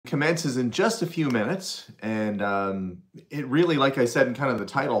commences in just a few minutes, and it really, like I said in kind of the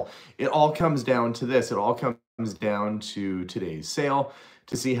title, it all comes down to this. It all comes down to today's sale,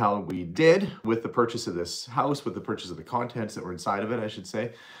 to see how we did with the purchase of this house, with the purchase of the contents that were inside of it, I should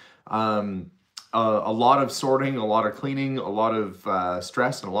say. A lot of sorting, a lot of cleaning, a lot of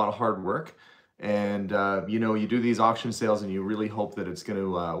stress, and a lot of hard work. And, you know, you do these auction sales and you really hope that it's going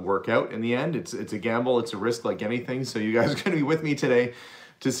to work out in the end. It's a gamble. It's a risk like anything. So you guys are going to be with me today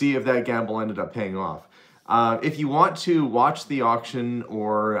to see if that gamble ended up paying off. If you want to watch the auction,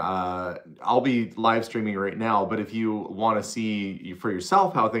 or I'll be live streaming right now, but if you want to see for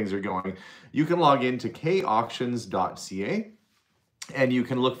yourself how things are going, you can log into kauctions.ca. And you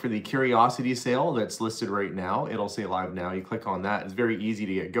can look for the curiosity sale that's listed right now. It'll say live now. You click on that. It's very easy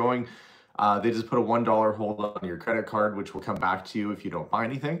to get going. They just put a $1 hold on your credit card, which will come back to you if you don't buy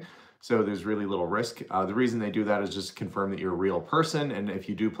anything. So there's really little risk. The reason they do that is just to confirm that you're a real person, and if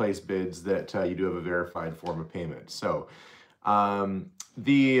you do place bids, that you do have a verified form of payment. So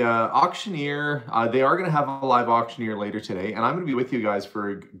the auctioneer, they are going to have a live auctioneer later today, and I'm going to be with you guys for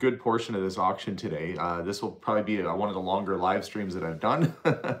a good portion of this auction today. This will probably be one of the longer live streams that I've done.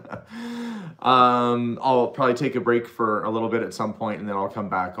 I'll probably take a break for a little bit at some point, and then I'll come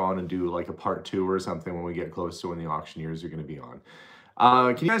back on and do like a part 2 or something when we get close to when the auctioneers are going to be on.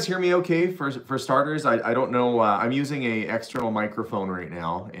 Can you guys hear me okay for starters? I don't know. I'm using a external microphone right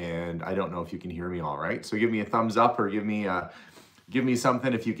now, and I don't know if you can hear me all right. So give me a thumbs up, or give me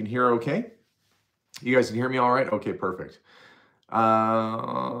something if you can hear okay. You guys can hear me all right? Okay, perfect.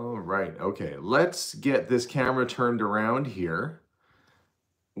 Right, okay. Let's get this camera turned around here.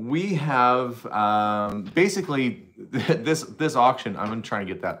 We have basically this auction. I'm going to try and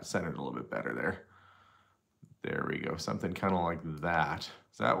get that centered a little bit better there. There we go. Something kind of like that.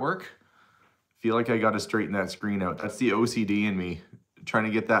 Does that work? Feel like I got to straighten that screen out. That's the OCD in me, trying to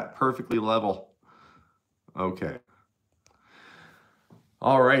get that perfectly level. Okay.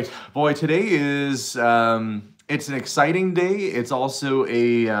 All right. Boy, today is, it's an exciting day. It's also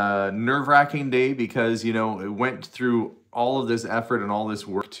a nerve-wracking day because, you know, it went through all of this effort and all this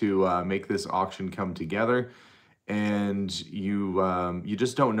work to make this auction come together. And you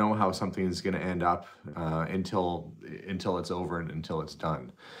just don't know how something is going to end up until it's over and until it's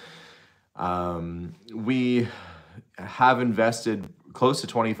done. We have invested close to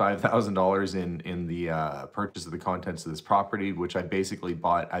 $25,000 in the purchase of the contents of this property, which I basically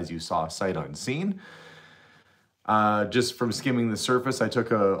bought, as you saw, sight unseen. Just from skimming the surface, I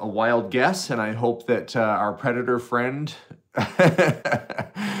took a wild guess, and I hope that our predator friend,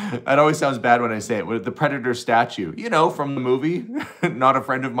 it always sounds bad when I say it, with the predator statue, you know, from the movie, not a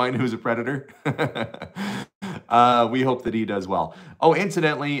friend of mine who's a predator. We hope that he does well. Oh,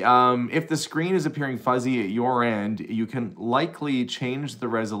 incidentally, if the screen is appearing fuzzy at your end, you can likely change the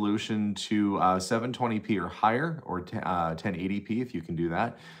resolution to 720p or higher, or 1080p if you can do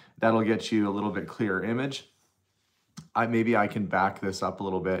that. That'll get you a little bit clearer image. Maybe I can back this up a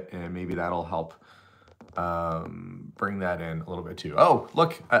little bit, and maybe that'll help bring that in a little bit too. Oh,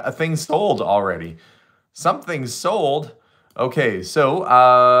 look, a thing sold already. Something sold. Okay, so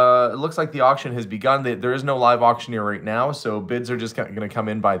it looks like the auction has begun. There is no live auctioneer right now, so bids are just going to come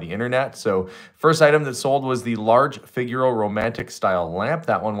in by the internet. So first item that sold was the large figural romantic style lamp.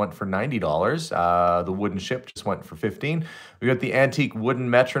 That one went for $90. The wooden ship just went for $15. We got the antique wooden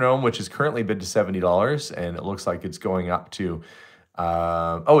metronome, which is currently bid to $70, and it looks like it's going up to...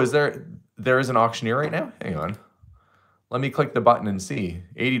 oh, there is an auctioneer right now? Hang on. Let me click the button and see.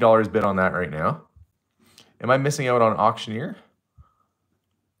 $80 bid on that right now. Am I missing out on auctioneer?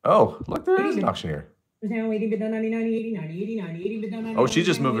 Oh, look, there is an auctioneer. Oh, she's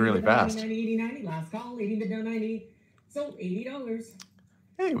just moving really fast. Last call, 80 bid down 90. Sold $80.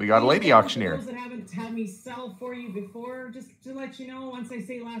 Hey, we got a lady auctioneer. For those that haven't had me sell for you before, just to let you know, once I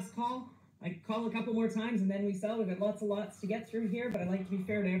say last call, I call a couple more times and then we sell. We've got lots of lots to get through here, but I like to be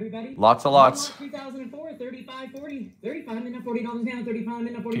fair to everybody. Lots of lots. 2004, 35, 40, 35 minute $40 down, 35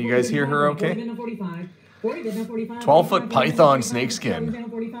 minute 40. Can you guys hear her okay? 12-foot python snakeskin.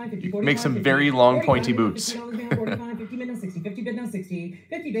 You can make some very long pointy boots. 50 bid now 60, 50 bid now 60,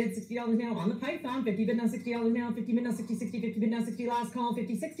 50 bid $60 now on the python, 50 bid now $60 now, 50 bid now 60, 60, 50 bid now 60, last call,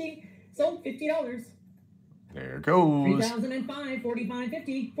 50, 60, sold $50. There it goes. 3005, 45,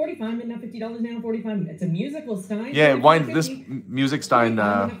 50, 45 bid now $50 now, 45. It's a musical Stein. Yeah, this music Stein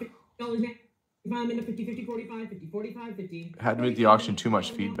had to make the auction too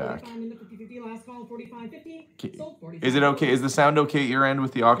much feedback. Sold 45. Is it okay? Is the sound okay at your end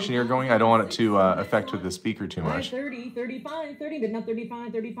with the auctioneer going? I don't want it to affect with the speaker too much. 30, 35, 30, bid not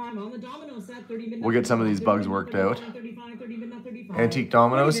 35, 35 on the domino set, 30 bid not We'll get some of these bugs worked out. 35, 30 bid not 35. Antique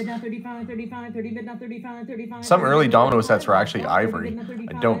dominoes. 30 bid not 35, 35, 30 bid not 35, 35. Some early domino sets were 35, actually 30 ivory. bid not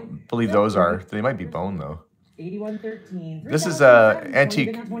 35. I don't believe those are. They might be bone though. 8113. This is a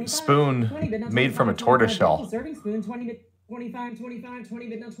antique spoon made from a tortoise shell. Serving spoon 20 bid 25, 25, 20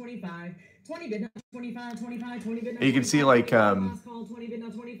 bid not 25. 20 bid not 25, 25, 20 bid not. You can see like last call 20 bid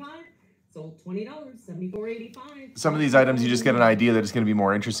not 25. Sold $20, $74.85. some of these items you just get an idea that it's going to be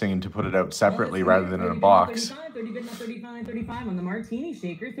more interesting and to put it out separately rather than in a box. 30 bid not 35, 35 on the martini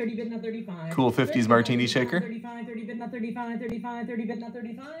shaker, 30 bid not 35. Cool 50s martini shaker. 35, 30 bid not 35, 35, 30 bid not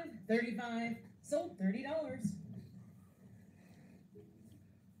 35, 35. Sold $30.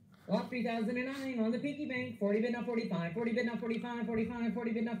 Lot 3009 on the piggy bank, 40 bid not 45, 40 bid not 45, 45,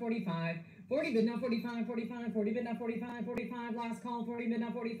 40 bid not 45, 40 bid not 45, 45, 40 bid not 45, 45, last call, 40 bid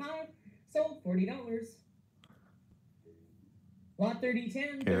not 45, sold $40. Lot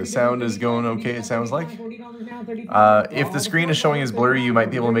 3010. Okay, the sound is going okay, it sounds like. If the screen is showing as blurry, you might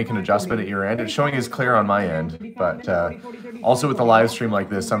be able to make an adjustment at your end. It's showing as clear on my end, but also with a live stream like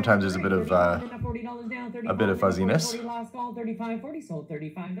this, sometimes there's a bit of fuzziness. Last call, 35, 40, sold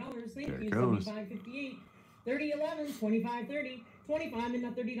 $35. Thank There you. it goes. 75.58. 3011, 25.30. 25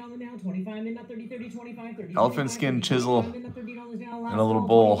 minute $30 now, 25 minute 30, 25, 30. Elephant skin chisel and and a little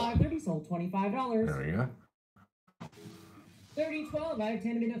bowl. 30 sold $25. There we go. 30, 12, I have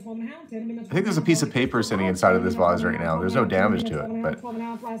 10 minutes, 12 and a half, 10 minutes. I think there's a piece of paper sitting inside of this vase right now. There's no damage to it, but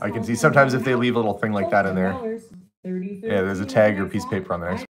I can see sometimes if they leave a little thing like that in there. Yeah, there's a tag or piece of paper on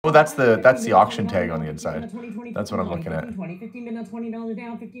there. Oh, that's the auction tag on the inside. That's what I'm looking at. 20, 15 minutes, $20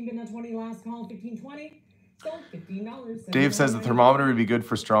 down, 15 minutes, 20, last call, 15, 20. Sold $15. Dave says the thermometer would be good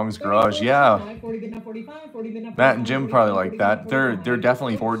for Strong's Garage. Yeah. Matt and Jim probably like that. They're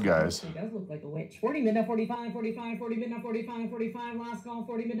definitely Ford guys. It does look like a witch. 40 minute 45, 45, 40 minute 45, 45, last call,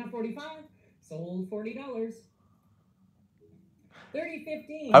 40 minute 45. Sold $40. 30,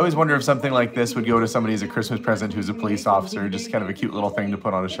 15. I always wonder if something like this would go to somebody as a Christmas present who's a police officer, just kind of a cute little thing to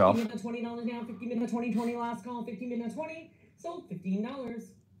put on a shelf. $20 down, 50 minute 20, 20, last call, 15 minute 20. Sold $15.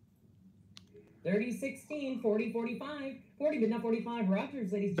 30, 16, 40, 45, 40, but not 45.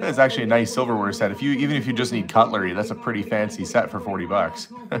 Rogers, ladies. That's actually a nice silverware set. Even if you just need cutlery, that's a pretty fancy set for 40 bucks.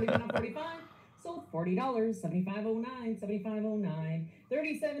 Sold $40, 75.09, 75.09,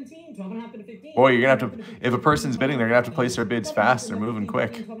 30, 17, 12 and a half to 15. Boy, you're gonna have to, if a person's bidding, they're gonna have to place their bids fast. They're moving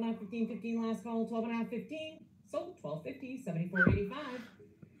quick. 12 and a half, 15, 15, last call, 12 and a half, 15. Sold $12.50, 74.85.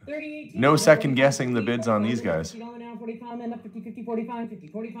 30, No second guessing the bids on these guys.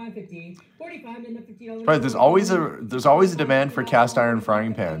 Right, there's always a demand for cast iron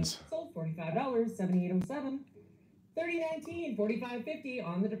frying pans. Sold $45, 78.07. 3019, 45.50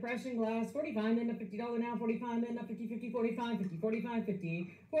 on the depression glass, 45 minute $50 now, 45 minute 50, 50, 45, 50, 45,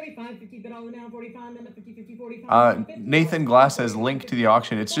 50, 45, 50 $50 now, 45 minute 50, 50, 45. Nathan Glass says link to the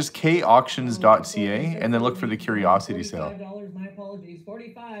auction. It's just kauctions.ca and then look for the curiosity sale. $45, my apologies,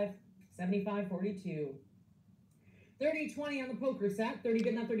 45, 75, 42. 30, 20 on the poker set, 30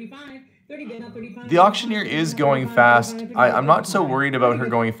 bid not 35, 30 bid not 35. The auctioneer is going fast. I'm not so worried about her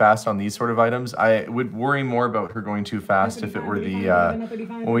going fast on these sort of items. I would worry more about her going too fast if it were the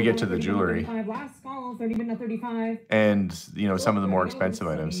when we get to the jewelry and some of the more expensive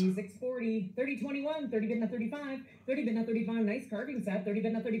items. 640, 30, 21, 30 bid not 35, 30 bid not 35, nice carving set, 30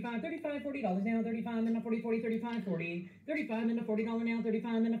 bid not 35, 35, $40 now, 35 minute 40, 40, 35, 40, 35 minute $40 now,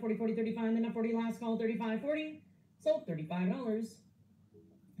 35 minute 40, 40, 35 minute 40, last call, 35, 40. Sold $35.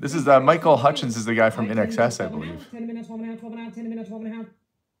 This is Michael Hutchins is the guy from InXS, I believe. 10 minutes, 12 and a half, 12 and a half, 10 minutes, 12 and a half.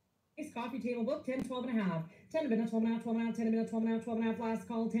 Nice coffee table book, 10, 12 and a half. 10 minutes, 12 and a half, 12 and a half, 10 minutes, 12 and a half, 12 and a half. Last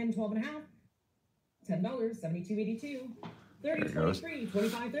call, 10, 12 and a half. $10, 72.82. 30, 23,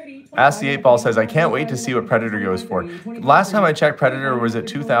 25, 30. Ask the 8 Ball says, I can't wait to see what Predator goes for. Last time I checked, Predator was at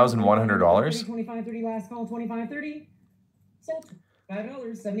 $2,100. 25, 30, last call, 25, 30. Sold.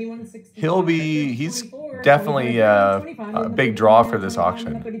 He's definitely a big draw for this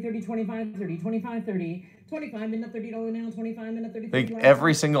auction. I think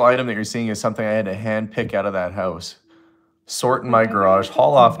every single item that you're seeing is something I had to hand pick out of that house. Sort in my garage,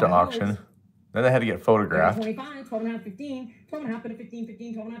 haul off to auction. Then I had to get photographed. 25, 12 and a half, 15, 12 and a half, 15,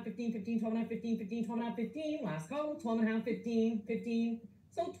 15, 12 and a half, 15, 15, 12 and a half, 15, 15, 12 and a half, 15. Last call, 12 and a half, 15, 15.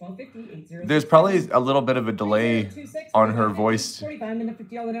 So 12.50, 80. There's probably a little bit of a delay on her voice 45 minute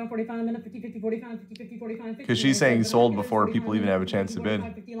 $50 down, 45 minute 50, 50, 45, 50, 50, 45, 50. because she's saying sold before people even have a chance to bid.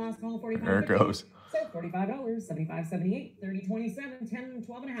 There it goes. So $45, 75, 78, 30, 27, 10,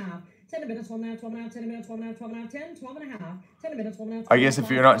 12 and a half, 10 minutes, 12 and a half, 12 and a half, 10 minutes, 12 and a half, 12 and a half, 10, 12 and a half, 10 minutes, 12 and a half. I guess if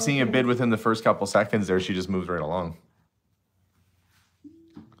you're not seeing a bid within the first couple seconds there, she just moves right along.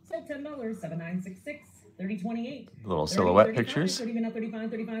 So $10, 7966, 3028. Little silhouette 35, pictures. 30 minute,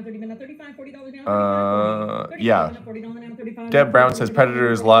 35, 35, 30 minute, 35, $40 now. Yeah. Deb Brown says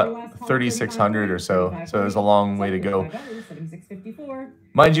Predator is lot 3,600 or so there's a long way to go.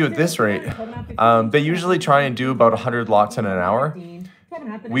 Mind you, at this rate, they usually try and do about 100 lots in an hour.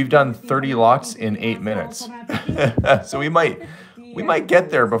 We've done 30 lots in 8 minutes. So we might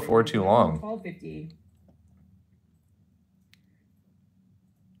get there before too long.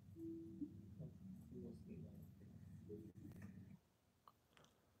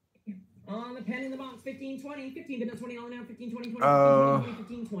 On the pen in the box, 15, 20, 15 minutes, 20 all now, 15, 20, 20,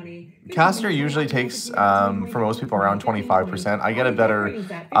 15, 20. Caster usually takes, for most people, around 25%. I get a better,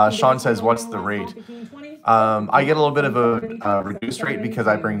 Sean says, what's the rate? I get a little bit of a reduced rate because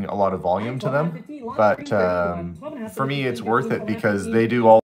I bring a lot of volume to them. But for me, it's worth it because they do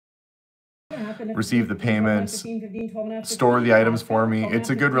all receive the payments, store the items for me. It's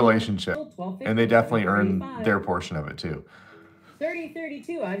a good relationship. And they definitely earn their portion of it too. 30,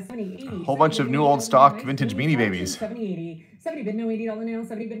 32, 70, 80. Whole bunch of new old stock vintage Beanie Babies. 70, 80. 70 bid no $80 now,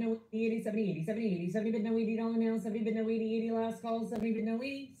 70 bid no 80, 70, 80, 70, 80, 70 bid no $80 now, 70 bid no 80, 80 last call, 70 bid no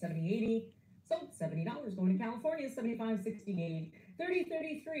 80, 70, 80. Sold $70 going to California, 75, 68. 30,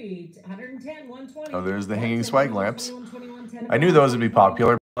 33, 110, 120. Oh, there's the hanging swag lamps. I knew those would be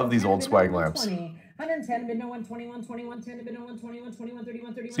popular. I love these old swag lamps. 110 bid no 121, 21, 10 bid no 121, 21,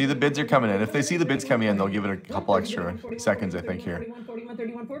 31, 31. See, the bids are coming in. If they see the bids coming in, they'll give it a couple extra seconds, I think, here. 41,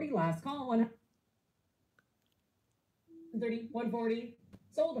 31, 40, last call, 130, 140.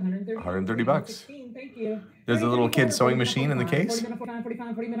 Sold 130. 130 bucks. Thank you. There's a little kid sewing machine in the case.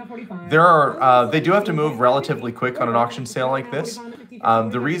 There are, they do have to move relatively quick on an auction sale like this.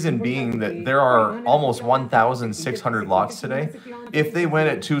 The reason being that there are almost 1,600 lots today. If they went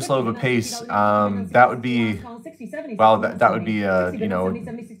at too slow of a pace, that would be, well, that would be, you know,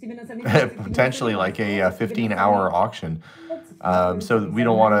 potentially like a 15-hour auction. So we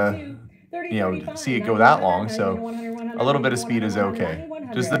don't want to, you know, see it go that long. So a little bit of speed is okay.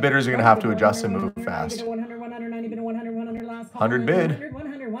 Just the bidders are going to have to adjust and move fast. 100 bid.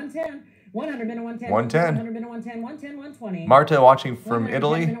 110. Marta watching from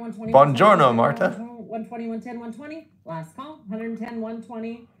Italy. Buongiorno, Marta. 120, 110, 120. Last call. 110,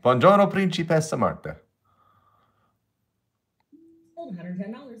 120. Buongiorno, Principessa Marta.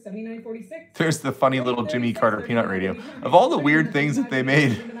 $110, 79.46. There's the funny little Jimmy Carter peanut radio. Of all the weird things that they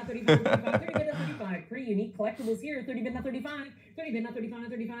made. Unique collectibles here. 30 bid, not 35. 30 bid, not 35.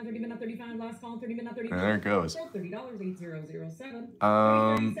 35. 30 bid, not 35. Last call. 30 bid, not 35. There it goes. $30,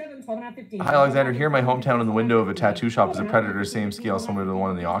 8007. Hi, Alexander. Here, my hometown in the window of a tattoo shop is a Predator, same scale, similar to the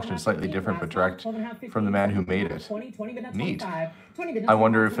one in the auction, slightly different, but direct from the man who made it. Neat. I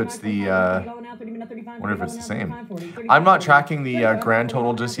wonder if it's the, same. I'm not tracking the grand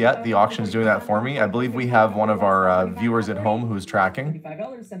total just yet. The auction's doing that for me. I believe we have one of our viewers at home who's tracking.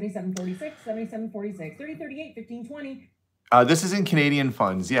 $75, 77.46, 77.46, 30.38, 15.20. This is in Canadian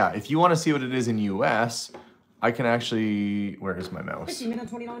funds. Yeah, if you want to see what it is in US, I can actually, where is my mouse?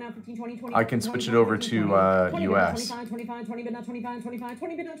 I can switch it over to US. Which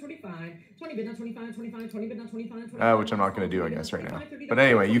I'm not going to do, I guess, right now. But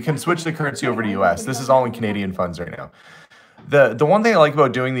anyway, you can switch the currency over to US. This is all in Canadian funds right now. The one thing I like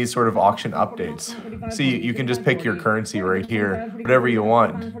about doing these sort of auction updates, see, you can just pick your currency right here, whatever you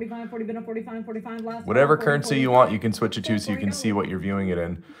want. Whatever currency you want, you can switch it to so you can see what you're viewing it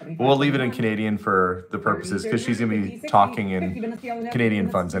in. But we'll leave it in Canadian for the purposes because she's going to be talking in Canadian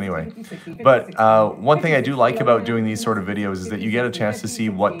funds anyway. But one thing I do like about doing these sort of videos is that you get a chance to see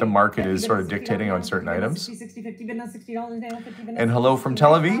what the market is sort of dictating on certain items. And hello from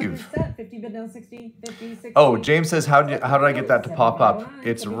Tel Aviv. Oh, James says, how did I get that to pop up?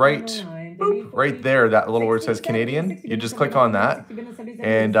 It's right, boop, right there, that little word says Canadian. You just click on that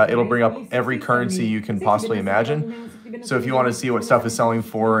and it'll bring up every currency you can possibly imagine. So if you want to see what stuff is selling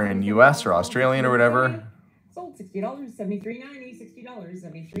for in US or Australian or whatever, sold $60, $73.90, $60,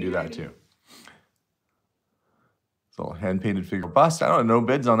 $73.90. Do that too. So hand-painted figure bust. I don't know, no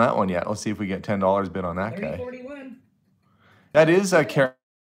bids on that one yet. Let's see if we get $10 bid on that guy. That is a character.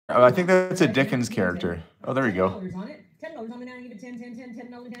 I think that's a Dickens character. Oh, there we go.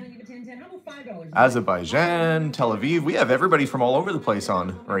 Azerbaijan, Tel Aviv. We have everybody from all over the place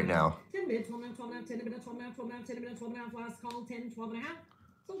on right now.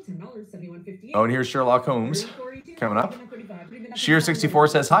 Sold $10, 71.58. Oh, and here's Sherlock Holmes 30.42, coming up. 35, Sheer64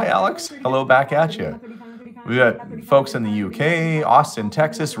 says, hi, Alex. Hello back at you. We got folks in the UK, Austin,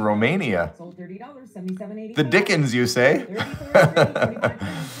 Texas, Romania. Sold $30, 77.84. The Dickens, you say? 34,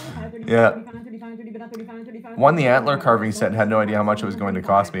 Yeah. 35, Won the antler carving set and had no idea how much it was going to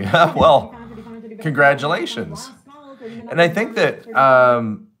cost me. Well, congratulations. And I think that,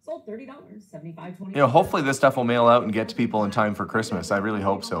 sold $30, 75.20. you know, hopefully this stuff will mail out and get to people in time for Christmas. I really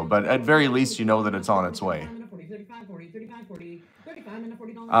hope so. But at very least, you know that it's on its way.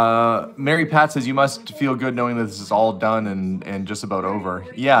 Mary Pat says, you must feel good knowing that this is all done and just about over.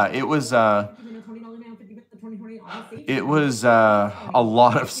 Yeah, it was a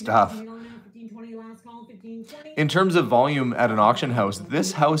lot of stuff. In terms of volume at an auction house,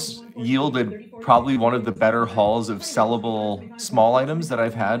 this house yielded probably one of the better hauls of sellable small items that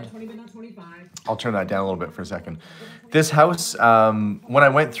I've had. I'll turn that down a little bit for a second. This house, when I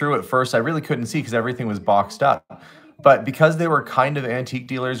went through it first, I really couldn't see because everything was boxed up. But because they were kind of antique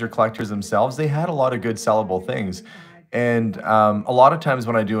dealers or collectors themselves, they had a lot of good sellable things. And a lot of times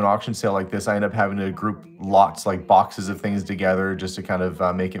when I do an auction sale like this, I end up having to group lots, like boxes of things together just to kind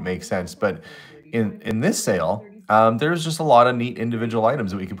of make it make sense. But in this sale, there's just a lot of neat individual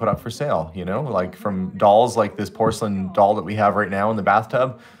items that we can put up for sale, you know, like from dolls like this porcelain doll that we have right now in the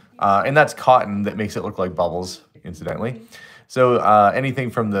bathtub. And that's cotton that makes it look like bubbles, incidentally. So anything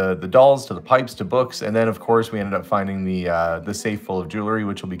from the dolls to the pipes to books. And then, of course, we ended up finding the safe full of jewelry,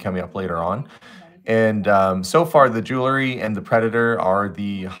 which will be coming up later on. And so far, the jewelry and the Predator are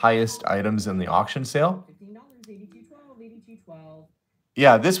the highest items in the auction sale.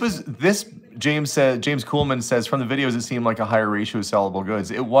 Yeah, this James Kuhlman says, from the videos, it seemed like a higher ratio of sellable goods.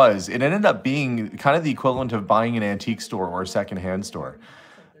 It was. It ended up being kind of the equivalent of buying an antique store or a secondhand store.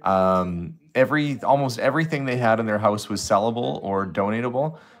 Almost everything they had in their house was sellable or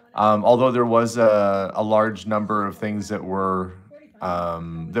donatable. Although there was a large number of things that were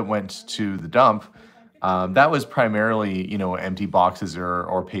that went to the dump. That was primarily, you know, empty boxes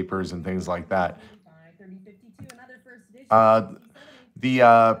or papers and things like that.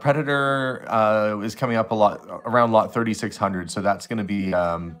 The Predator is coming up around lot 3600, so that's going to be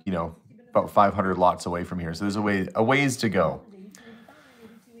you know, about 500 lots away from here. So there's a ways to go.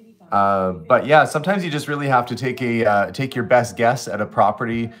 But yeah, sometimes you just really have to take your best guess at a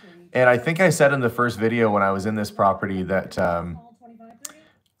property. And I think I said in the first video when I was in this property that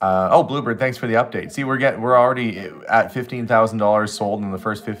oh, Bluebird, thanks for the update. See, we're already at $15,000 sold in the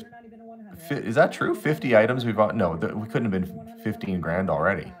first 50. Is that true? 50 items we've bought? No, we couldn't have been 15 grand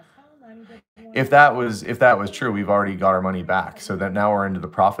already. If that was true, we've already got our money back. So that now we're into the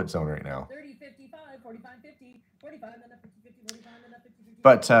profit zone right now.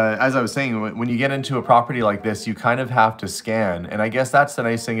 But as I was saying, when you get into a property like this, you kind of have to scan. And I guess that's the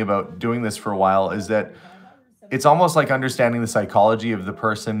nice thing about doing this for a while, is that it's almost like understanding the psychology of the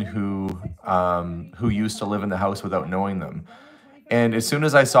person who used to live in the house without knowing them. And as soon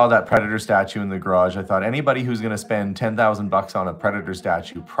as I saw that Predator statue in the garage, I thought anybody who's going to spend 10,000 bucks on a Predator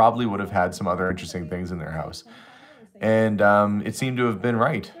statue probably would have had some other interesting things in their house. And it seemed to have been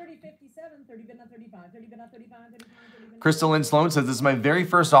right. Crystal Lynn Sloan says, this is my very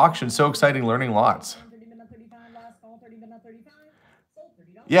first auction. So exciting, learning lots.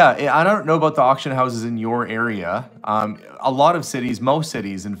 Yeah, I don't know about the auction houses in your area. A lot of cities, most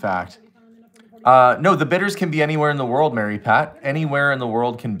cities, in fact. No, the bidders can be anywhere in the world, Mary Pat. Anywhere in the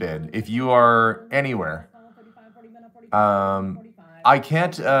world can bid. If you are anywhere. I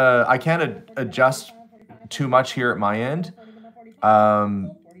can't adjust too much here at my end.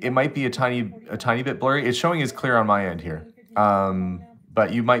 It might be a tiny bit blurry. It's showing as clear on my end here.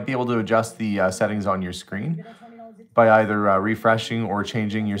 But you might be able to adjust the settings on your screen by either refreshing or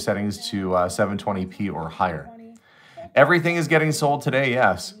changing your settings to 720p or higher. Everything is getting sold today,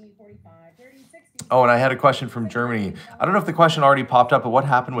 yes. Oh, and I had a question from Germany. I don't know if the question already popped up, but what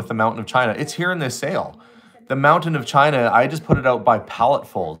happened with the Mountain of China? It's here in this sale. The Mountain of China, I just put it out by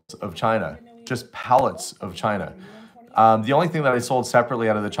palletfuls of China, just pallets of China. The only thing that I sold separately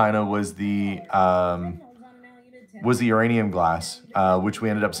out of the China was the uranium glass, which we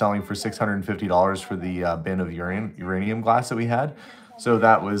ended up selling for $650 for the bin of uranium glass that we had. So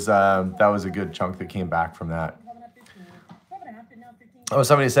that was a good chunk that came back from that. Oh,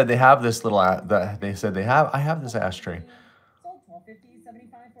 somebody said they have this little. They said they have. I have this ashtray.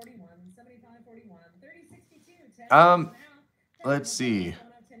 Let's see.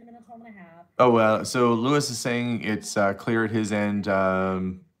 Oh, so Lewis is saying it's clear at his end,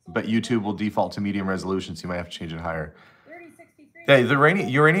 but YouTube will default to medium resolution, so you might have to change it higher. Yeah, the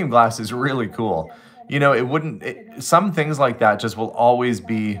uranium glass is really cool. you know, it wouldn't, some things like that just will always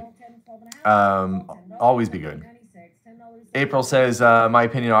be good. April says, my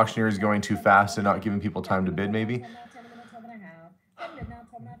opinion, auctioneer is going too fast and not giving people time to bid, maybe.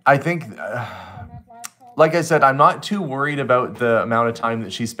 I think, like I said, I'm not too worried about the amount of time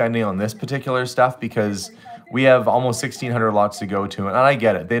that she's spending on this particular stuff because we have almost 1,600 lots to go to. And I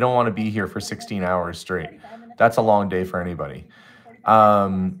get it. They don't want to be here for 16 hours straight. That's a long day for anybody.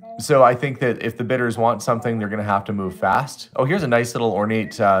 So I think that if the bidders want something, they're going to have to move fast. Oh, here's a nice little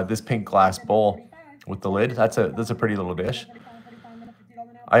ornate, this pink glass bowl with the lid. That's a pretty little dish.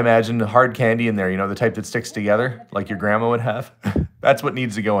 I imagine hard candy in there, you know, the type that sticks together like your grandma would have. That's what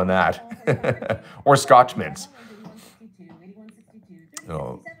needs to go in that. Or Scotch mints.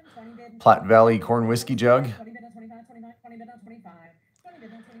 Oh, Platte Valley corn whiskey jug.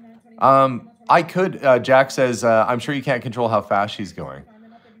 I could, Jack says, I'm sure you can't control how fast she's going.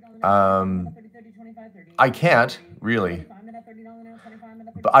 I can't, really.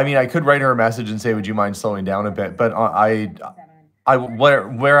 But, I mean, I could write her a message and say, would you mind slowing down a bit? But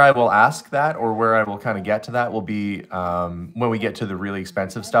where I will ask that, or where I will kind of get to that, will be when we get to the really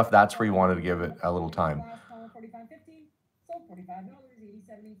expensive stuff. That's where you wanted to give it a little time.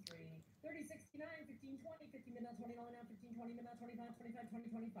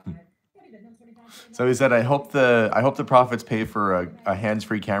 So he said, I hope the profits pay for a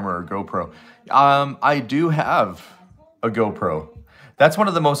hands-free camera or GoPro. I do have a GoPro. That's one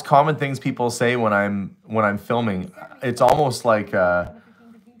of the most common things people say when I'm filming. It's almost like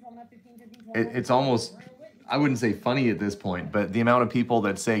it's almost, I wouldn't say funny at this point, but the amount of people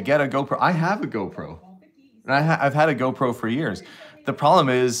that say get a GoPro. I have a GoPro, and I've had a GoPro for years. The problem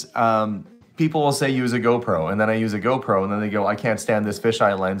is people will say use a GoPro, and then I use a GoPro, and then they go, I can't stand this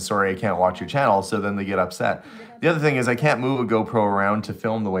fisheye lens. Sorry, I can't watch your channel. So then they get upset. The other thing is I can't move a GoPro around to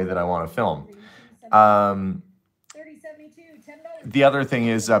film the way that I want to film. The other thing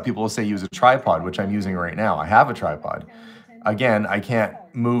is people will say use a tripod, which I'm using right now. I have a tripod. Again, I can't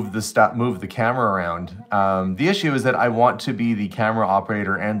move the camera around. The issue is that I want to be the camera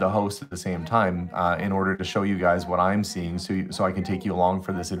operator and the host at the same time in order to show you guys what I'm seeing, so I can take you along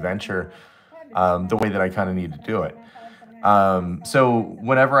for this adventure the way that I kind of need to do it. So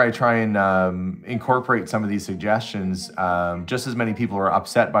whenever I try and incorporate some of these suggestions, just as many people are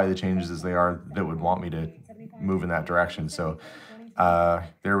upset by the changes as they are that would want me to move in that direction. So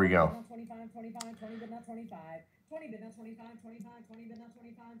there we go.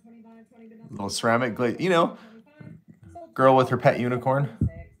 Little ceramic glaze, you know, girl with her pet unicorn.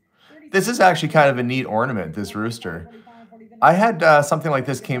 This is actually kind of a neat ornament, this rooster. I had something like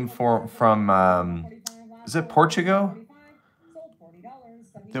this came from is it Portugal?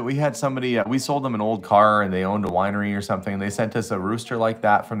 That we had somebody, we sold them an old car and they owned a winery or something. And they sent us a rooster like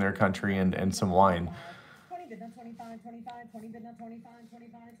that from their country and some wine.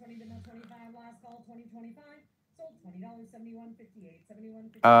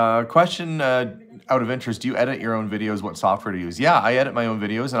 Question out of interest, do you edit your own videos? What software to use? Yeah, I edit my own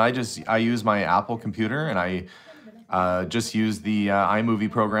videos, and I use my Apple computer, and I just use the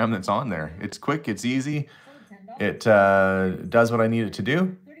iMovie program that's on there. It's quick, it's easy, it does what I need it to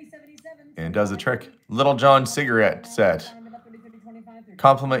do, and it does the trick. Little John cigarette set.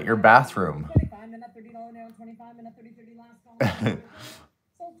 Compliment your bathroom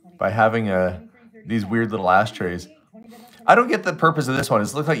by having these weird little ashtrays. I don't get the purpose of this one.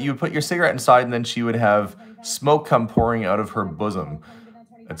 It looks like you would put your cigarette inside and then she would have smoke come pouring out of her bosom.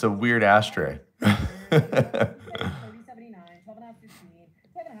 It's a weird ashtray.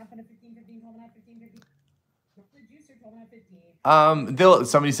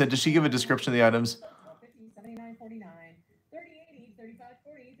 Somebody said, does she give a description of the items?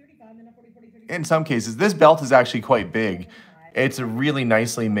 In some cases, this belt is actually quite big. It's a really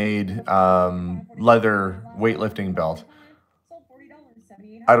nicely made leather weightlifting belt.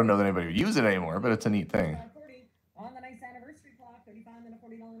 I don't know that anybody would use it anymore, but it's a neat thing.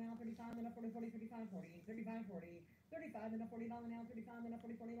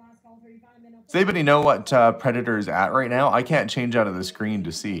 Does anybody know what Predator is at right now? I can't change out of the screen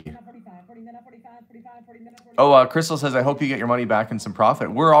to see. Oh, Crystal says, I hope you get your money back in some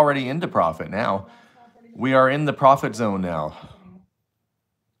profit. We're already into profit now. We are in the profit zone now.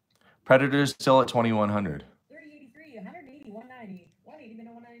 Predator's still at 2,100.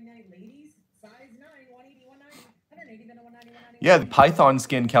 Yeah, the python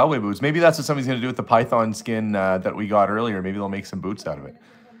skin cowboy boots. Maybe that's what somebody's going to do with the python skin that we got earlier. Maybe they'll make some boots out of it.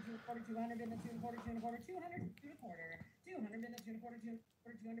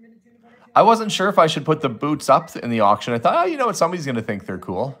 I wasn't sure if I should put the boots up in the auction. I thought, oh, you know what, somebody's going to think they're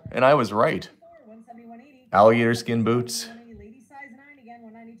cool. And I was right. Alligator skin boots. Lady size 9 again,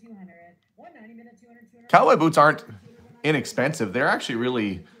 190, 200. 190, minute 200, 200. Cowboy boots aren't inexpensive. They're actually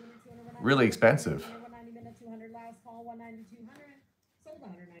really, really expensive. 190, minute 200. Last call, 190, 200. Sold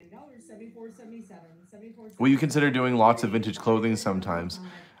 $190, 74.77. 74. Will you consider doing lots of vintage clothing sometimes?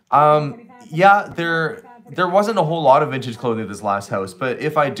 Yeah, there wasn't a whole lot of vintage clothing at this last house, but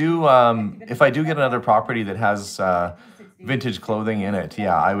if I do get another property that has vintage clothing in it,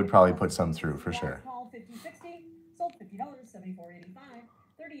 yeah, I would probably put some through for sure. Call 5060, sold $50, 74.85.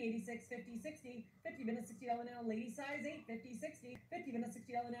 3086, 5060, 50 minutes $60 now. Lady size 8, 5060, 50 minutes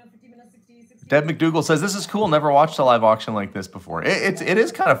 $60 now. 50 minutes 60, 60. Deb McDougall says this is cool. Never watched a live auction like this before. It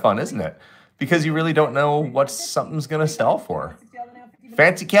is kind of fun, isn't it? Because you really don't know what something's gonna sell for.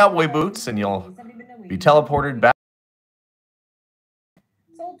 Fancy cowboy boots, and you'll be teleported back.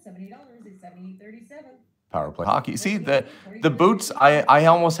 Sold $70, it's 78.37. Power play hockey. See the boots. I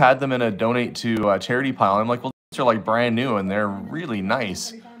almost had them in a donate to charity pile. I'm like, well, these are like brand new and they're really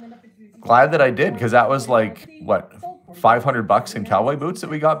nice. Glad that I did, because that was like what, $500 in cowboy boots that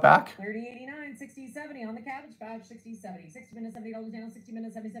we got back. 3089, 60, 70 on the cabbage patch. 60, 70, 60 minutes $70 down. 60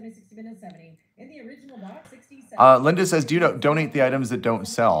 minutes 70, 70, 60 minutes 70 in the original box. 60, 70. Linda says, do you donate the items that don't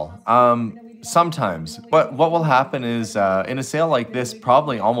sell? Sometimes, but what will happen is in a sale like this,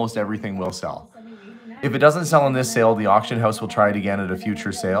 probably almost everything will sell. If it doesn't sell in this sale, the auction house will try it again at a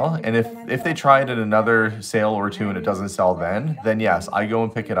future sale. And if they try it at another sale or two and it doesn't sell then yes, I go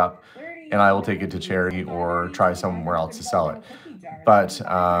and pick it up and I will take it to charity or try somewhere else to sell it. But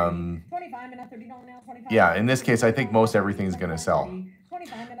yeah, in this case, I think most everything's going to sell.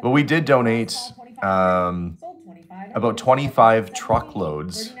 But we did donate about 25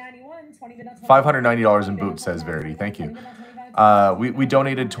 truckloads. $590 in boots, says Verity. Thank you. We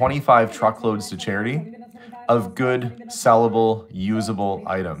donated 25 truckloads to charity of good, sellable, usable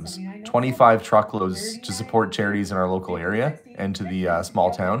items. 25 truckloads to support charities in our local area and to the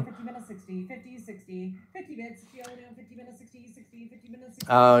small town.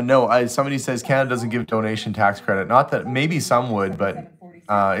 No, somebody says Canada doesn't give donation tax credit. Not that, maybe some would, but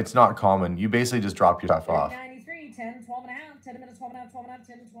it's not common. You basically just drop your stuff off. 10, 12 and a half, 10 minutes, 12 and a half, 12 and a half,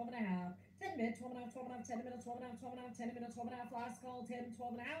 10, 12 and a half. 10 minutes, 12 and a half, 12 and a half, 10 minutes, 12 and a half, 12 and a half, 10 minutes, 12 and a half. Last call, 10,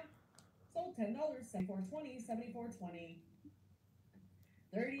 12 and a half. Sold $10, 74.20, 74.20.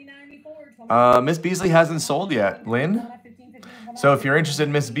 30.94. Miss Beasley hasn't sold yet, Lynn. So if you're interested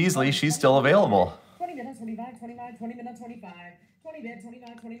in Miss Beasley, she's still available. 20 minutes, 25, 25, 20 minutes, 25. 20 bid,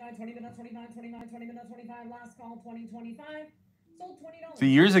 25, 25, 20 minutes, 25, 25, 20 minutes, 25. Last call, 20, 25. Sold $20. So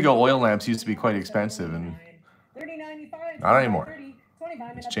years ago, oil lamps used to be quite expensive, and not anymore.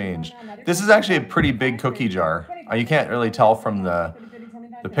 It's changed. This is actually a pretty big cookie jar. You can't really tell from the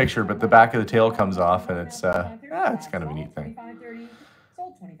picture, but the back of the tail comes off, and it's kind of a neat thing.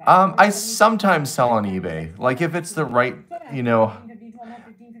 I sometimes sell on eBay. Like if it's the right,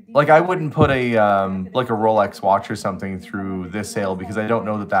 like I wouldn't put a like a Rolex watch or something through this sale because I don't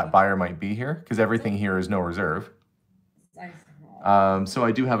know that buyer might be here because everything here is no reserve. So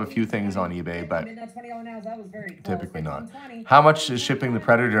I do have a few things on eBay, but typically not. How much is shipping the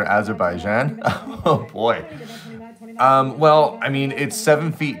Predator to Azerbaijan? Oh boy. Well, I mean, it's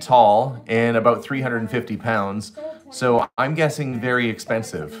 7 feet tall and about 350 pounds. So I'm guessing very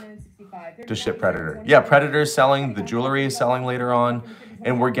expensive to ship Predator. Yeah, Predator is selling, the jewelry is selling later on,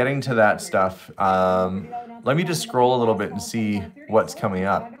 and we're getting to that stuff. Let me just scroll a little bit and see what's coming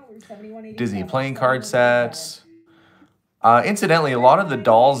up. Disney playing card sets. Incidentally, a lot of the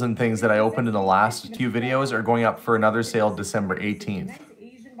dolls and things that I opened in the last few videos are going up for another sale December 18th.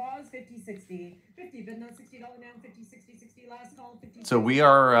 So we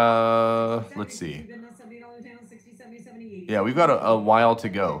are, let's see. Yeah, we've got a while to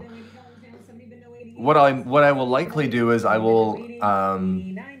go. What I will likely do is I'll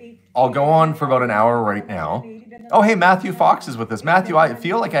go on for about an hour right now. Oh, hey, Matthew Fox is with us. Matthew, I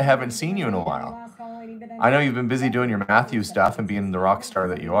feel like I haven't seen you in a while. I know you've been busy doing your Matthew stuff and being the rock star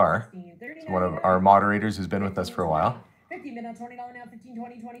that you are. He's one of our moderators who's been with us for a while. 50 minutes, $20 now, 15,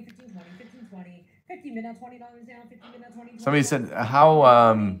 20, 20, 15, 20, 15, 20. 50 minutes, $20 now, 50 minutes, 20. Somebody said, how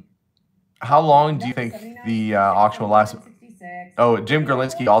long do you think the auction will last? Oh, Jim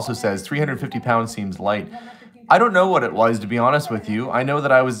Gerlinski also says 350 pounds seems light. I don't know what it was, to be honest with you. I know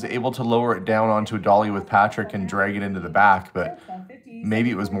that I was able to lower it down onto a dolly with Patrick and drag it into the back, but maybe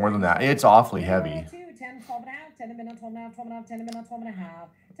it was more than that. It's awfully heavy.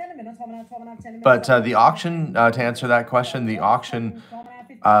 But the auction, to answer that question, the auction,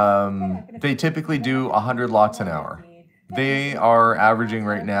 they typically do 100 lots an hour. They are averaging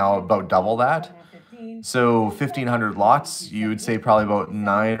right now about double that. So 1,500 lots, you would say probably about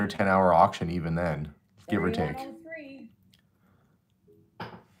 9 or 10 hour auction even then. give or take. 3103.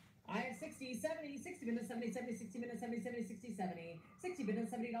 I have 60, 70, 60 bid at 70, 70, 60 bid at 70, 70, 60, 70. 60 bid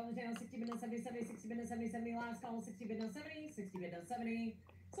at $70 down, 60 bid at 70, 70, 60 bid at 70, 70 last call, 60 bid at 70, 60 bid at 70.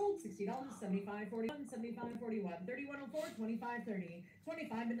 Sold $60, 75, 41, 75, 41, 3104, 25, 30.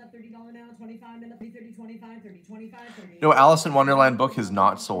 25 bid at $30 now, 25 bid at 30, 25, 30, 25, 30. No, Alice in Wonderland book is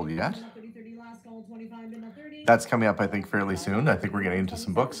not sold yet. 30, 30 last call, 25 bid at 30. That's coming up, I think, fairly soon. I think we're getting into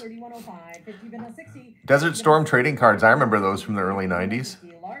some books. 3105, 50 bid at 60. Desert Storm trading cards. I remember those from the early 90s.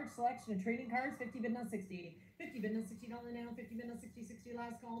 Large selection of trading cards, 50 bid at 60. 50 bid at $60 now, 50 bid at 60, 60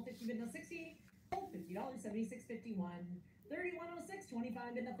 last call, 50 bid at 60. $50, 76, 51. 3106,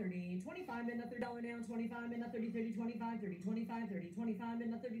 25 bid at 30. 25 bid at $30 now, 25 bid at 30, 30, 25, 30, 25, 30. 25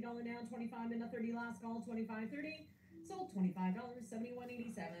 bid at $30 now, 25 bid at 30 last call, 25, 30. Sold $25,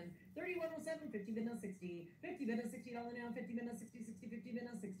 71.87. 3107, 50 bid at 60. 50 bid at $60 now, 50 bid at 60, 60, 50 bid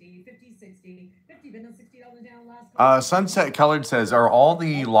at 60, 50, 60. 50 bid at $60 down last call. Sunset Colored says, are all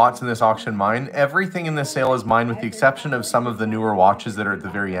the lots in this auction mine? Everything in this sale is mine with the exception of some of the newer watches that are at the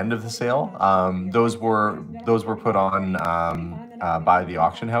very end of the sale. Those were put on by the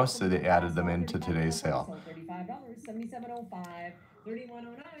auction house, so they added them into today's sale. $35, 77.05.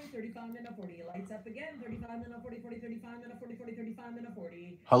 3109, 35 minute 40. Lights up again. 35 minute 40, 40, 35 minute 40, 40, 35 minute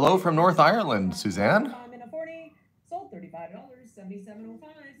 40. Hello from North Ireland, Suzanne. 35 minute 40. Sold $35, 77.05,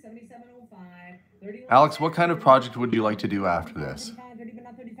 77.05. Alex, what kind of project would you like to do after this? 30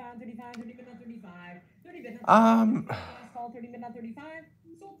 minute 35, 35, 30 minute 35. 30 minute 30 minute 35.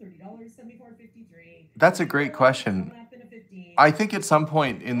 Sold $30, 74.53. That's a great question. I think at some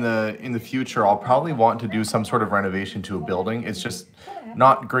point in the future, I'll probably want to do some sort of renovation to a building. It's just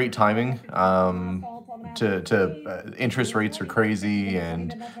not great timing. Interest rates are crazy,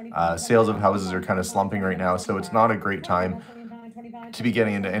 and sales of houses are kind of slumping right now. So it's not a great time to be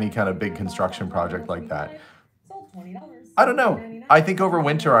getting into any kind of big construction project like that. I don't know. I think over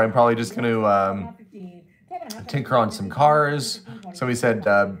winter, I'm probably just going to tinker on some cars. Somebody said,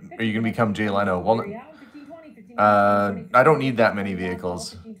 are you going to become Jay Leno? Well, I don't need that many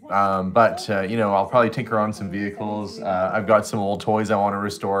vehicles, but you know, I'll probably tinker on some vehicles. I've got some old toys I want to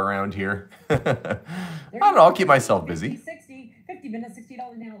restore around here. I don't know, I'll keep myself busy. 50, 50 bid at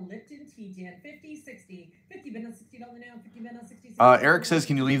 $60 now, Lipton T10, 50, 60, 50 bid at $60 now, 50 bid at 60. Eric says,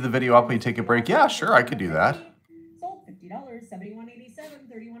 can you leave the video up when you take a break? Yeah, sure, I could do that. Sold $50, 71.87,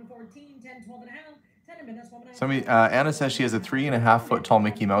 31.14, 10, 12 and a half. Somebody, Anna says she has a 3.5 foot tall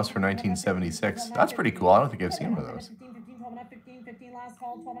Mickey Mouse for 1976. That's pretty cool. I don't think I've seen one of those.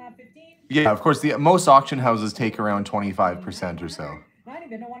 Yeah, of course, most auction houses take around 25% or so.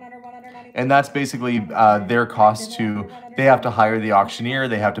 And that's basically their cost to, they have to hire the auctioneer,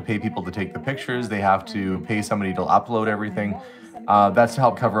 they have to pay people to take the pictures, they have to pay somebody to upload everything. That's to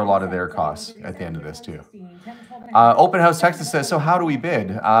help cover a lot of their costs at the end of this too. Open House Texas says, so how do we bid?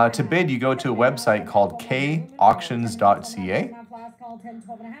 To bid, you go to a website called kauctions.ca.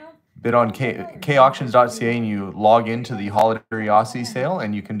 Bid on kauctions.ca and you log into the Holiday Curiosity sale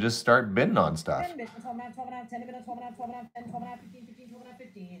and you can just start bidding on stuff.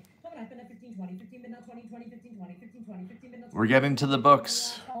 We're getting to the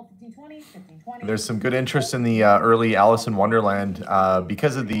books. There's some good interest in the early Alice in Wonderland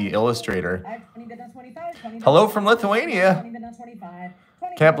because of the illustrator. Hello from Lithuania.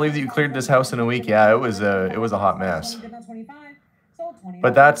 Can't believe that you cleared this house in a week. Yeah, it was a hot mess.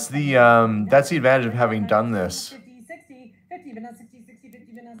 But that's the advantage of having done this.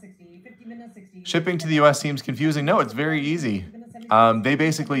 Shipping to the US seems confusing. No, it's very easy. They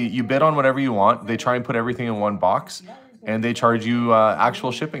basically, you bid on whatever you want. They try and put everything in one box, and they charge you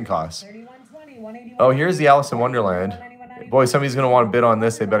actual shipping costs. Oh, here's the Alice in Wonderland. Boy, somebody's going to want to bid on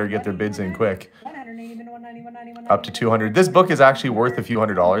this. They better get their bids in quick. Up to $200. This book is actually worth a few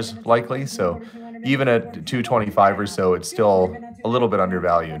 $100s, likely. So even at $225 or so, it's still a little bit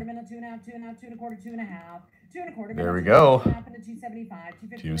undervalued. There we go.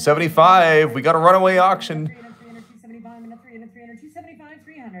 $275. We got a runaway auction.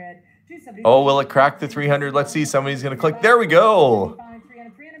 Oh, will it crack the 300? Let's see. Somebody's going to click. There we go.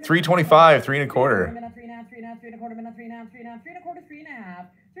 325, 3 1/4.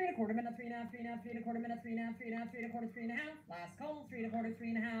 Last call, 3 1/4,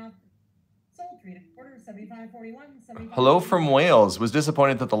 3 1/2. Sold 3 1/4, 75.41. Hello from Wales. Was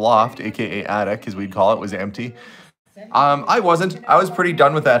disappointed that the loft, aka attic, as we'd call it, was empty. I wasn't. I was pretty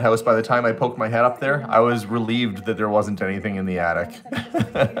done with that house by the time I poked my head up there. I was relieved that there wasn't anything in the attic.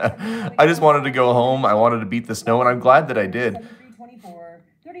 I just wanted to go home. I wanted to beat the snow, and I'm glad that I did.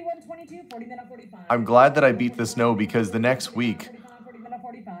 I'm glad that I beat the snow because the next week,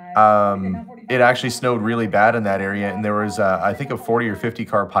 it actually snowed really bad in that area, and there was I think a 40 or 50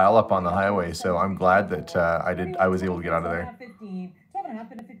 car pileup on the highway. So I'm glad that I was able to get out of there. 15, 12 and a half,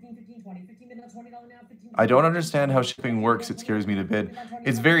 been a 15, 15, 20, 15, been a $20 now, 15, I 20, don't 15, understand 20, how 15, shipping 20, works. 15, It 20, scares me to 15, bid. 20,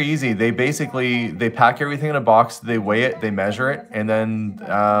 It's very easy. They pack everything in a box, they weigh it, they measure it, and then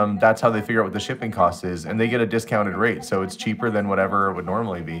that's how they figure out what the shipping cost is, and they get a discounted rate, so it's cheaper than whatever it would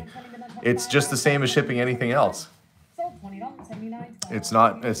normally be. It's just the same as shipping anything else. so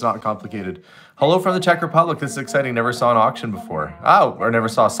 $20.79. It's not complicated. Hello from the Czech Republic. This is exciting. Never saw an auction before. Oh, or never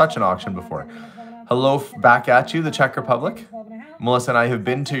saw such an auction before. Hello back at you, the Czech Republic. Melissa and I have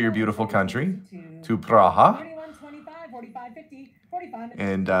been to your beautiful country, to Praha.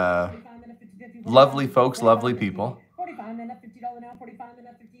 And lovely folks, lovely people.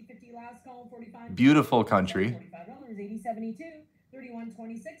 Beautiful country.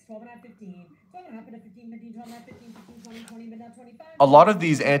 A lot of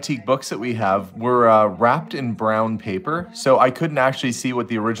these antique books that we have were wrapped in brown paper, so I couldn't actually see what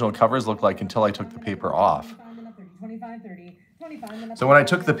the original covers looked like until I took the paper off. So when I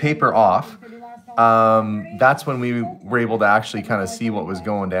took the paper off, that's when we were able to actually kind of see what was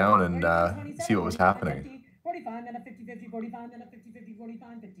going down and see what was happening.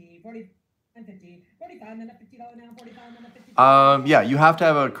 Yeah, you have to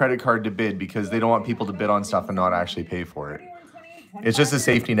have a credit card to bid because they don't want people to bid on stuff and not actually pay for it. It's just a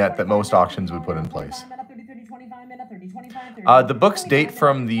safety net that most auctions would put in place. The books date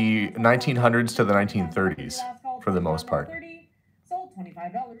from the 1900s to the 1930s for the most part.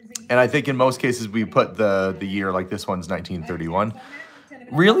 And I think in most cases we put the year, like this one's 1931.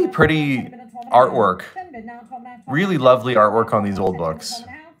 Really pretty artwork. Really lovely artwork on these old books.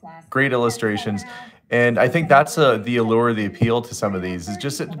 Great illustrations. And I think that's the allure, the appeal to some of these is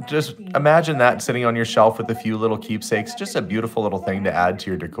just imagine that sitting on your shelf with a few little keepsakes. Just a beautiful little thing to add to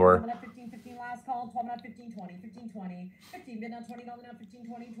your decor.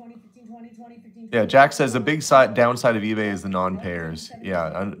 Yeah, Jack says the big downside of eBay is the non-payers.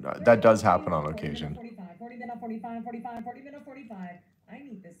 Yeah, that does happen on occasion. I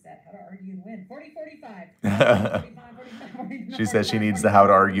need this set. How to argue and win. 40, 45. She says she needs the How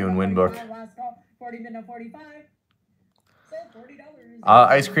to Argue and Win book. 45.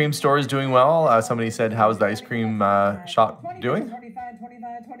 Ice cream store is doing well. Somebody said, how's the ice cream shop doing?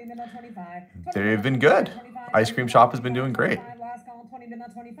 They've been good. Ice cream shop has been doing great. Last call, 20 bid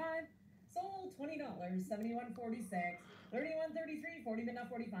not 25. Sold $20, 71.46. 31.33, 40 bid not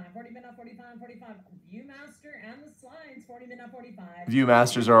 45, 40 bid not 45, 45. Viewmaster and the slides, 40 bid not 45.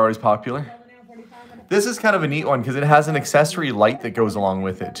 Viewmasters are always popular. This is kind of a neat one because it has an accessory light that goes along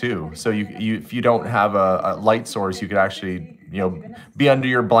with it too. So if you don't have a light source, you could actually be under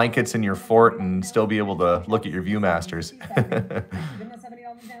your blankets in your fort and still be able to look at your Viewmasters.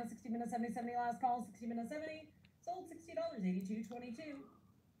 70 last call, 60 minutes 70. Sold $60,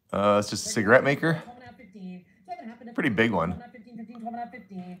 82.22. It's just a cigarette maker. Pretty big one.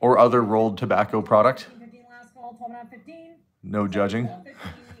 Or other rolled tobacco product. No judging.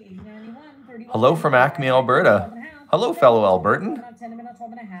 Hello from Acme, Alberta. Hello, fellow Albertan.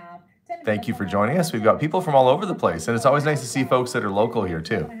 Thank you for joining us. We've got people from all over the place, and it's always nice to see folks that are local here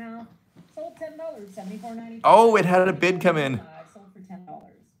too. Oh, it had a bid come in.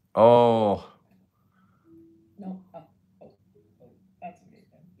 Oh.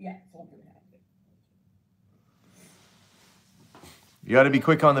 You got to be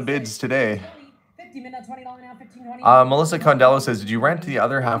quick on the bids today. Melissa Condello says, did you rent the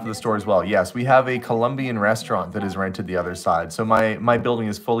other half of the store as well? Yes, we have a Colombian restaurant that is rented the other side. So my building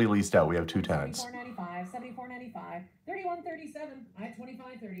is fully leased out. We have 2 tenants.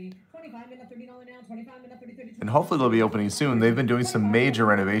 And hopefully they'll be opening soon. They've been doing some major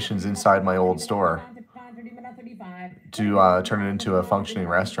renovations inside my old store to turn it into a functioning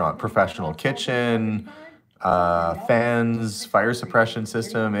restaurant. Professional kitchen, fans, fire suppression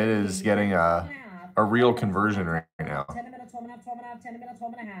system. It is getting a real conversion right now.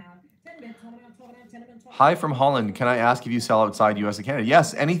 Hi from Holland. Can I ask if you sell outside US and Canada?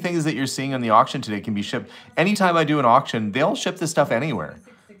 Yes, anything that you're seeing on the auction today can be shipped. Anytime I do an auction, they'll ship this stuff anywhere.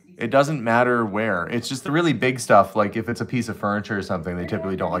 It doesn't matter where. It's just the really big stuff, like if it's a piece of furniture or something, they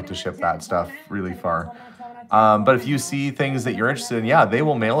typically don't like to ship that stuff really far. But if you see things that you're interested in, yeah, they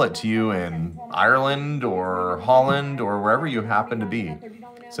will mail it to you in Ireland or Holland or wherever you happen to be.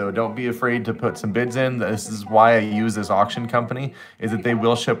 So don't be afraid to put some bids in. This is why I use this auction company, is that they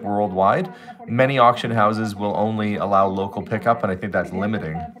will ship worldwide. Many auction houses will only allow local pickup, and I think that's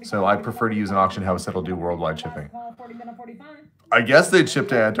limiting. So I prefer to use an auction house that'll do worldwide shipping. I guess they'd ship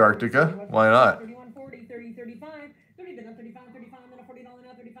to Antarctica. Why not?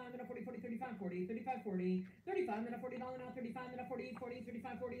 now, 35 minute 40 40 35 40 35 40 35 minute $40 now, 35 minute 40 40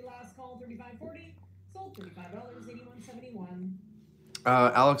 35 40 last call 35 40 sold $35 81.71.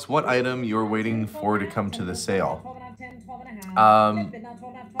 Alex, what item you're waiting for to come to the sale? 12 and a half, 10, 12 and a half. Um, 10 bid now, 12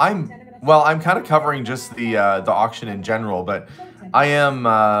 and a half, 12 and a half, 10 I'm minutes. well. I'm kind of covering just the auction in general, but I am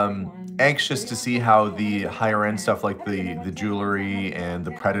anxious to see how the higher end stuff like the jewelry and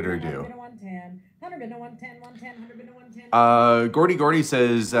the Predator do. Gordy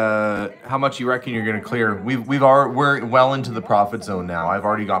says, how much you reckon you're gonna clear? We're well into the profit zone now. I've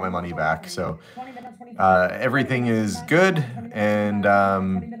already got my money back, so everything is good, and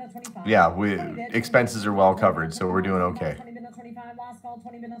yeah, expenses are well covered, so we're doing okay.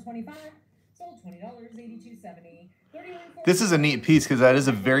 This is a neat piece because that is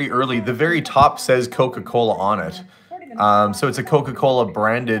a very early. The very top says Coca-Cola on it, so it's a Coca-Cola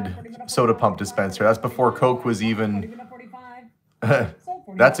branded soda pump dispenser. That's before Coke was even.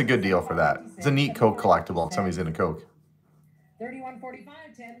 That's a good deal for that. It's a neat Coke collectible if somebody's into Coke.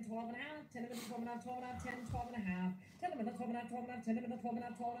 31.45, 10, 12 and a half, 10 minutes, 12 and a half, 12 and a half, 10, 12 and a half, 10 minutes, 12 and a half, 12 and a half, 10 minutes, 12 and a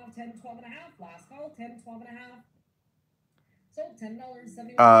half, 12 and a half, 10, 12 and a half, last call, 10, 12 and a half. Sold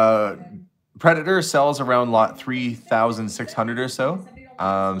 $10.71. Predator sells around lot 3,600 or so.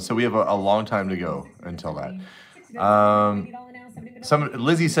 So we have a long time to go until that.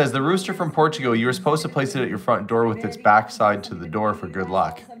 Lizzie says, the rooster from Portugal, you were supposed to place it at your front door with its backside to the door for good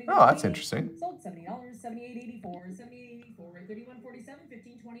luck. Oh, that's interesting. Sold $70, 78.84, 78.84, 31.47,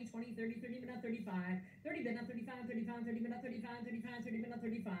 15, 20, 20, 30, 30 minute 35, 30 minute 35, 35, 30 minute 35, 35, 30 minute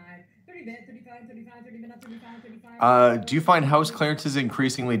 35, 30 minute 35, 35, 30 minute 35, 35. Do you find house clearances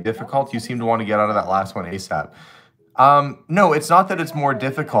increasingly difficult? You seem to want to get out of that last one ASAP. No, it's not that it's more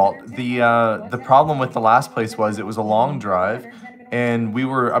difficult. The problem with the last place was it was a long drive, and we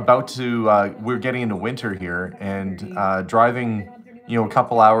were about to we're getting into winter here, and driving, a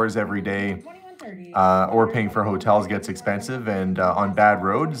couple hours every day or paying for hotels gets expensive, and on bad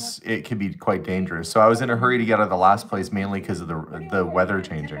roads it can be quite dangerous. So I was in a hurry to get out of the last place, mainly because of the weather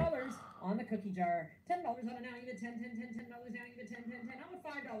changing. On the cookie jar, $10 on it now, you get 10, 10, 10, $10 now, you get 10, 10, 10. How about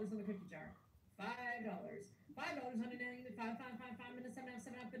 $5 on the cookie jar? $5. $5 on it now, you get 5, 5, 5, 5 minutes, 7,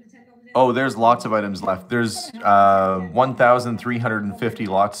 7, $10. Oh, there's lots of items left. There's 1,350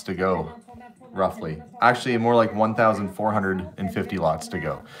 lots to go, roughly. Actually, more like 1,450 lots to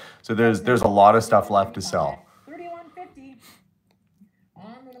go. So there's a lot of stuff left to sell. 31.50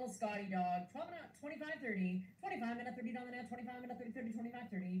 on the little Scotty dog. 25.30. 25 minute $30 now. 25 minute 30 30 25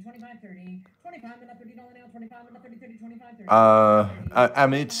 30 25 30 25 minute $30 now. 25 minute 30 30 25 30.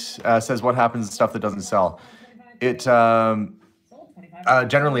 Amit says, what happens to stuff that doesn't sell? It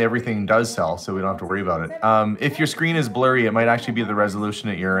generally everything does sell, so we don't have to worry about it. If your screen is blurry, it might actually be the resolution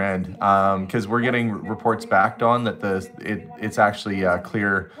at your end, because we're getting reports back on that it's actually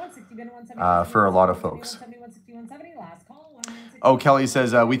clear for a lot of folks. Oh, Kelly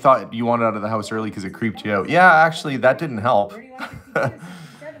says, we thought you wanted out of the house early because it creeped you out. Yeah, actually, that didn't help.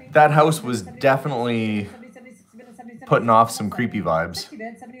 That house was definitely putting off some creepy vibes.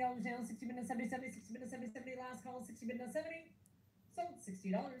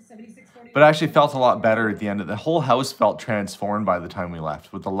 But it actually felt a lot better at the end. The whole house felt transformed by the time we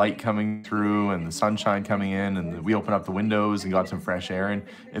left, with the light coming through and the sunshine coming in, and we opened up the windows and got some fresh air, and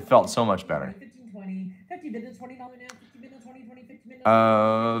it felt so much better.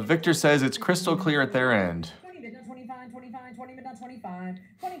 Victor says it's crystal clear at their end.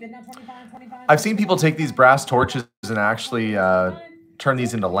 I've seen people take these brass torches and actually turn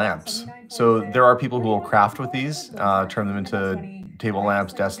these into lamps. So there are people who will craft with these, turn them into table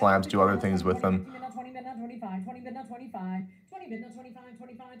lamps, desk lamps, do other things with them.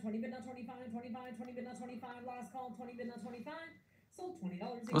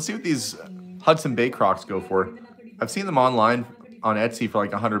 Let's see what these Hudson Bay Crocs go for. I've seen them online on Etsy for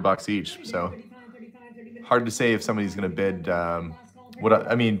like $100 each, so hard to say if somebody's going to bid. I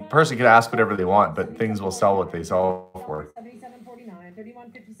mean, person could ask whatever they want, but things will sell what they sell for.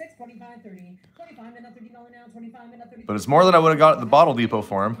 But it's more than I would have got at the Bottle Depot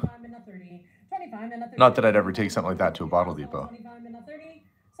for them. Not that I'd ever take something like that to a Bottle Depot.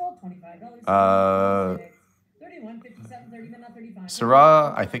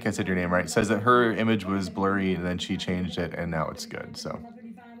 Sarah, I think I said your name right, says that her image was blurry and then she changed it and now it's good. So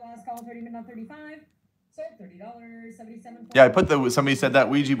yeah, somebody said that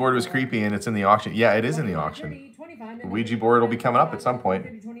Ouija board was creepy and it's in the auction. Yeah, it is in the auction. The Ouija board will be coming up at some point.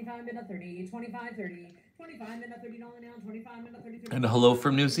 And hello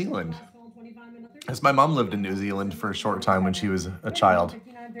from New Zealand. As my mom lived in New Zealand for a short time when she was a child.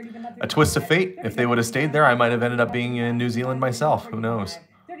 A twist of fate. If they would have stayed there, I might have ended up being in New Zealand myself. Who knows?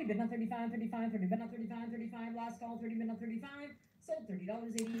 30 bid, not 35, 35, 30 bid, not 35, 35, last call, 30 bid, not 35, sold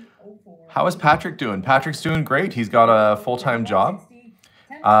 $30.8004. How is Patrick doing? Patrick's doing great. He's got a full-time job.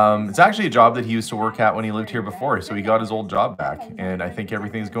 It's actually a job that he used to work at when he lived here before, so he got his old job back, and I think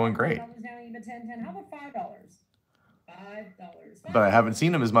everything's going great. How about $5? $5. But I haven't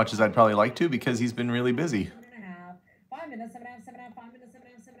seen him as much as I'd probably like to because he's been really busy. 7.5. 5 minutes, 7.5, 7.5, 5 minutes,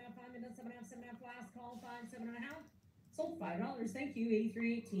 7.5, 7.5, 5 minutes, 7.5, 7.5, last call, 5, 7.5. Sold $5. Thank you.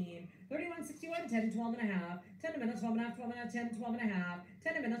 83.18. 31.61. 10, 12.5. 10 minutes, 12.5, 12.5, 10, 12.5.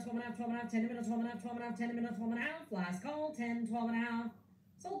 10 minutes, 12.5, 12.5, 10 minutes, 12.5, 12.5, 10 minutes, 12.5. Last call, 10, 12.5.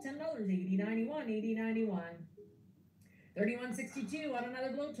 Sold $10. 80.91. 80.91. 31.62 on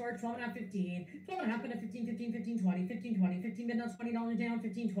another blowtorch, 12.5, 15. 12.5 bid at 15, 15, 15, 20, 15, 20. 15 bid at $20 down,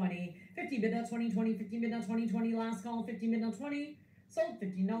 15, 20. 50 bid at 20, 20. 15 bid at 20, 20. Last call, 15 bid at 20. Sold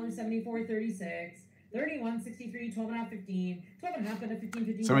 $15.74.36. 31.63, 12.5, 15. 12.5 bid at 15,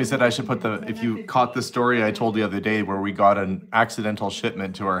 15. Somebody said I should put the, if you caught the story I told the other day where we got an accidental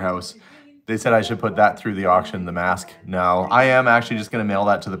shipment to our house, they said I should put that through the auction, the mask. No, I am actually just going to mail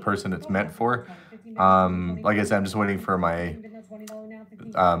that to the person it's meant for. Like I said, I'm just waiting for my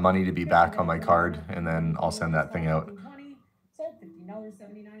money to be back on my card, and then I'll send that thing out. Sold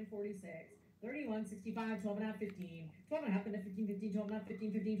 $15.79.46. 31.65, 12.5, 15. 12.5 bid at 15, 15, 12.5,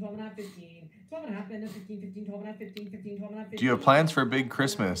 15, 15, 12.5, 15. 12.5 bid at 15, 15, 12.5, 15, 15, 12.5, 15. Do you have plans for a big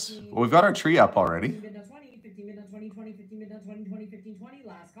Christmas? Well, we've got our tree up already. 15 bid at 20, 20, 15 bid at 20, 20, 15, 20.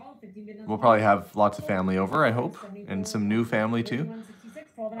 Last call, 15 bid at 20. We'll probably have lots of family over, I hope, and some new family too.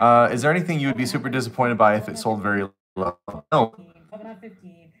 Is there anything you would be super disappointed by if it sold very low? No.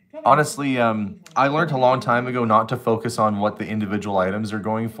 Honestly, I learned a long time ago not to focus on what the individual items are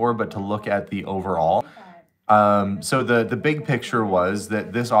going for, but to look at the overall. So the big picture was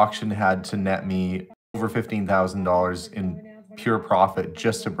that this auction had to net me over $15,000 in pure profit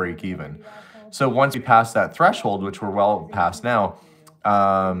just to break even. So once we pass that threshold, which we're well past now,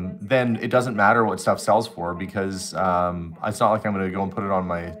 then it doesn't matter what stuff sells for because it's not like I'm going to go and put it on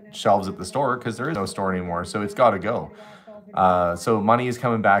my shelves at the store because there is no store anymore. So it's got to go. So money is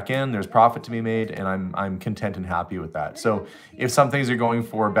coming back in, there's profit to be made, and I'm content and happy with that. So if some things are going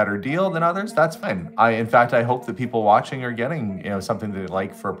for a better deal than others, that's fine. In fact, I hope that people watching are getting, something that they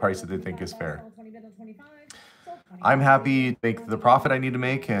like for a price that they think is fair. I'm happy to make the profit I need to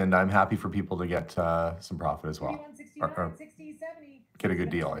make, and I'm happy for people to get some profit as well. Or get a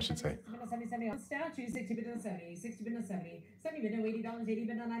good deal, I should say. 60 bid at 70, 60 bid at 70, 70 bid at $80, 80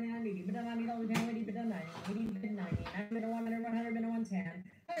 bid at 99, 80 bid at $90 down, 80 bid at 90, 80 bid at 90, 90 bid at 100, 100 bid at 110,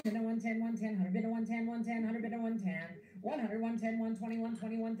 100 bid at 110, 110, 100 bid at 110, 110, 100 bid at 110, 100, 110, 120,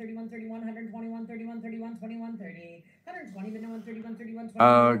 120, 130, 130, 120, 130, 130, 120, 130, 120 bid at 130, 130,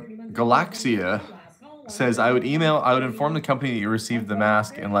 120, Galaxia says, I would inform the company that you received the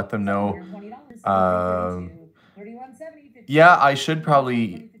mask and let them know. Yeah, I should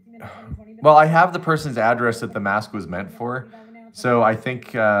probably, well, I have the person's address that the mask was meant for. So I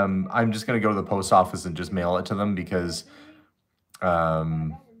think I'm just going to go to the post office and just mail it to them because,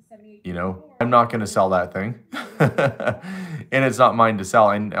 I'm not going to sell that thing. And it's not mine to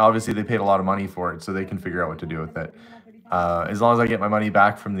sell. And obviously they paid a lot of money for it, so they can figure out what to do with it. As long as I get my money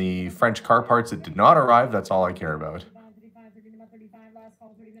back from the French car parts that did not arrive, that's all I care about.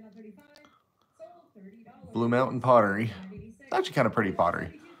 Blue Mountain Pottery. It's actually kind of pretty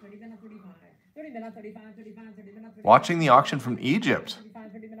pottery. Watching the auction from Egypt.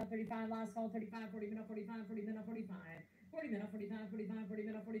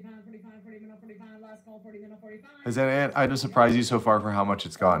 Has that item surprised you so far for how much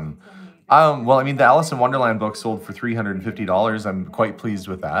it's gotten? Well, I mean, the Alice in Wonderland book sold for $350. I'm quite pleased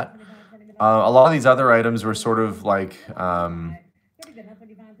with that. A lot of these other items were sort of like,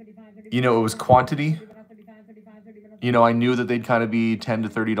 it was quantity. I knew that they'd kind of be $10 to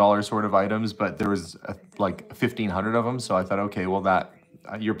 $30 sort of items, but there was like 1,500 of them. So I thought, okay, well,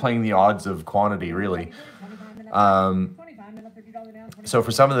 you're playing the odds of quantity, really. So for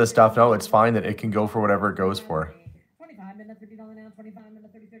some of this stuff, no, it's fine that it can go for whatever it goes for.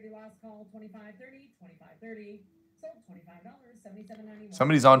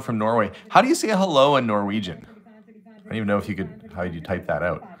 Somebody's on from Norway. How do you say hello in Norwegian? I don't even know how you type that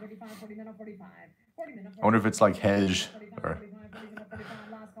out. I wonder if it's like hej or...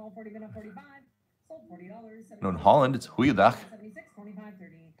 No, in Holland, it's goeiedag.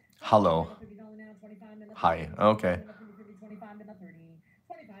 Hello. Hi. Okay.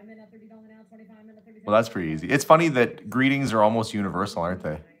 Well, that's pretty easy. It's funny that greetings are almost universal, aren't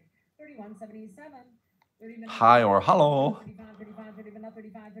they? Hi or hello.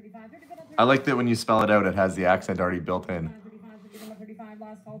 I like that when you spell it out, it has the accent already built in. 35,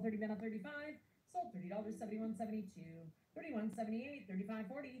 last call, 30 minute 35, sold $30, 71.72, 31.78,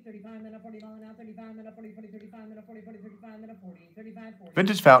 35.40, 35 minute $40 now, 35 minute 40, 40, 35 minute 40, 40, 35 minute 40, 35.40.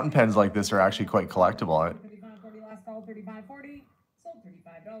 Vintage fountain pens like this are actually quite collectible. 35.40, last call, 35.40, sold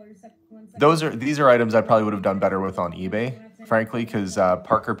 $35, These are items I probably would have done better with on eBay, frankly, because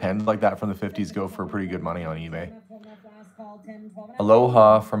Parker pens like that from the 50s go for pretty good money on eBay.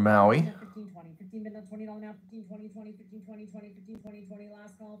 Aloha from Maui. 15 minutes, $20 now, 15, 20, 20, 15, 20, 20, 15, 20, 20,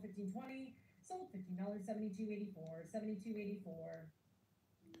 last call, 15, 20, sold $15, 72.84, 72.84.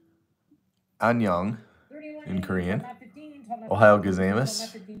 Annyeong in Korean. Ohio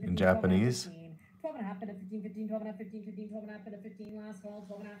gozaimasu in Japanese. 12 and a half, bid at 15, 15, 12 and a half, 15, 15, 12 and a half, bid at 15, last call,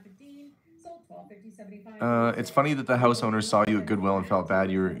 12 and a half, 15, sold 12.50, 75. It's funny that the house owners saw you at Goodwill and felt bad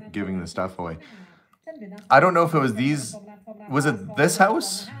you were giving the stuff away. I don't know if it was these. Was it this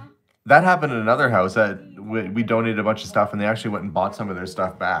house? That happened in another house that we donated a bunch of stuff and they actually went and bought some of their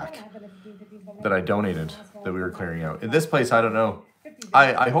stuff back that I donated that we were clearing out. In this place, I don't know.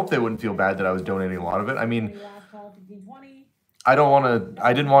 I hope they wouldn't feel bad that I was donating a lot of it. I mean, I didn't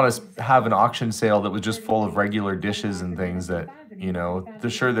want to have an auction sale that was just full of regular dishes and things that, you know,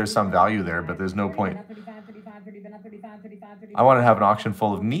 sure there's some value there, but there's no point. I want to have an auction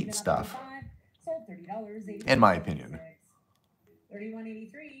full of neat stuff, in my opinion.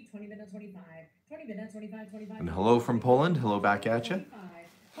 31.83, 20 minutes 25, 20 minutes 25, 25. And hello from Poland. Hello back at you.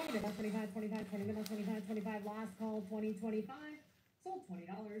 20 minutes 25, 25, 20 minutes 25, 25, last call 20, 25. Sold $20,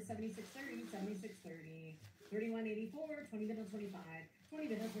 76.30, 76.30. 31.84, 20 minutes 25, 20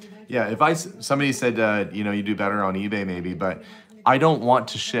 minutes 25. Yeah, if somebody said, you know, you do better on eBay maybe, but I don't want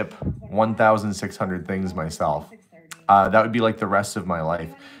to ship 1,600 things myself. That would be like the rest of my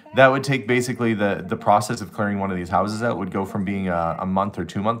life. That would take basically the process of clearing one of these houses out would go from being a month or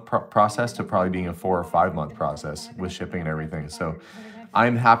 2 month process to probably being a 4 or 5 month process with shipping and everything. So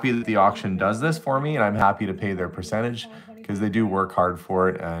I'm happy that the auction does this for me, and I'm happy to pay their percentage because they do work hard for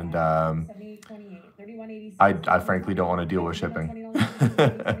it. And I frankly don't want to deal with shipping.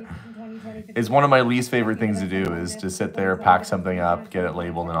 It's one of my least favorite things to do is to sit there, pack something up, get it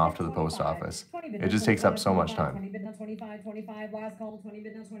labeled, and off to the post office. It just takes up so much time. 25, last call, 20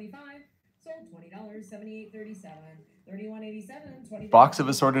 bid now 25, sold $20, 78.37, 31.87, 20. Box of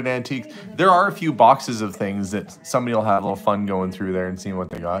assorted antique. There are a few boxes of things that somebody will have a little fun going through there and seeing what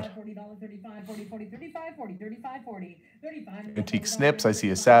they got. Antique snips. I see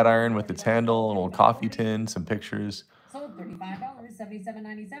a sat iron with its handle, an old coffee tin, some pictures. Sold $35,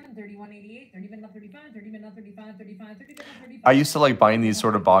 77.97, 31.88, 30 bid now 35, 30 bid now 35, 35, 30 bid now 35. I used to like buying these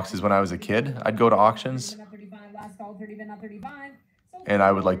sort of boxes when I was a kid. I'd go to auctions, and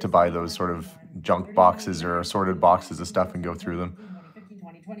I would like to buy those sort of junk boxes or assorted boxes of stuff and go through them.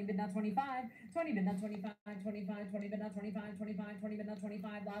 20 bid now 25, 20 bid now 25, 25, 20 bid now 25, 25, 20 bid now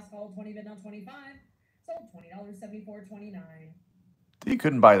 25, last call, 20 bid now 25, sold $20, 74.29. You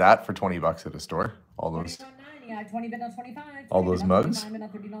couldn't buy that for 20 bucks at a store. All those. 20 bid now 25. All those mugs. 30 now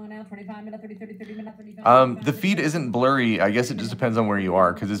 25 minute 30 30 30 minute 35. The feed isn't blurry. I guess it just depends on where you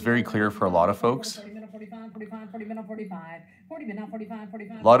are because it's very clear for a lot of folks. 40 minute 45, 40 minute 45, 40 minute 45,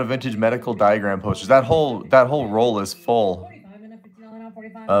 45. A lot of vintage medical diagram posters. That whole roll is full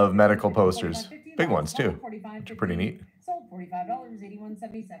of medical posters. Big ones too, which are pretty neat. Sold $45,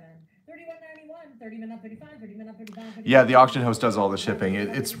 81.77. 31.91, 30 minute 35, 30 minute 35. Yeah, the auction house does all the shipping.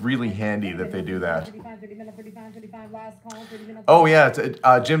 It's really handy that they do that. Oh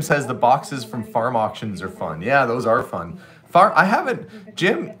yeah, Jim says the boxes from farm auctions are fun. Yeah, those are fun.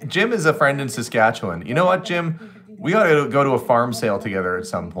 Jim is a friend in Saskatchewan. You know what, Jim? We ought to go to a farm sale together at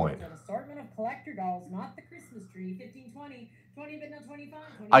some point. Assortment of collector dolls, not the Christmas tree. 15.20, 20 bid now 25.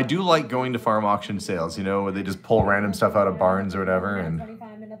 I do like going to farm auction sales, you know, where they just pull random stuff out of barns or whatever. And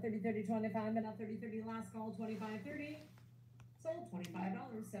 25 minute 30 30 25 minute 30 30 last call 25 30. Sold $25,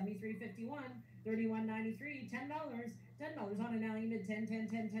 73.51, 31.93, $10, $10 on an Alumet 10 10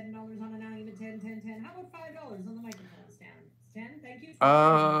 10 $10 on an Alumet 10 10 10. How about $5 on the microphone stand? 10, thank you.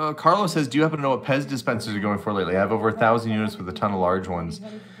 Carlos says, do you happen to know what Pez dispensers are going for lately? I have over 1,000 units with a ton of large ones.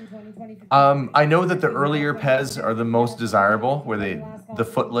 I know that the earlier Pez are the most desirable, where the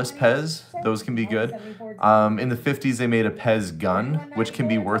footless Pez, those can be good. In the 50s, they made a Pez gun, which can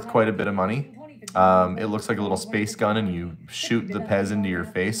be worth quite a bit of money. It looks like a little space gun, and you shoot the Pez into your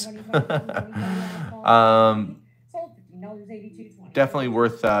face. Definitely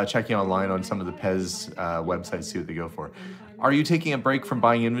worth checking online on some of the Pez websites, see what they go for. Are you taking a break from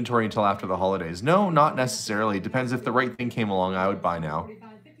buying inventory until after the holidays? No, not necessarily. It depends if the right thing came along, I would buy now.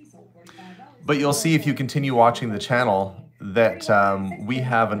 But you'll see if you continue watching the channel that we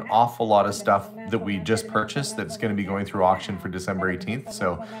have an awful lot of stuff that we just purchased that's going to be going through auction for December 18th.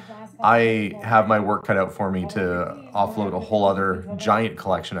 So I have my work cut out for me to offload a whole other giant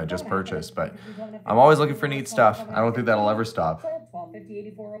collection I just purchased. But I'm always looking for neat stuff. I don't think that'll ever stop.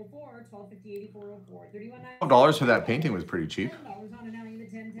 $12 for that painting was pretty cheap.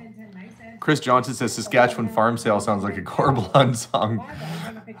 Chris Johnson says Saskatchewan farm sale sounds like a Corblund song.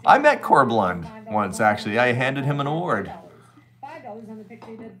 I met Corblund once, actually. I handed him an award. $5 on the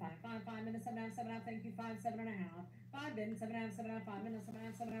picture, bid 5 minutes, 7.5, thank you, 5, 7.5. 5 bid, 7.5, 5 minutes,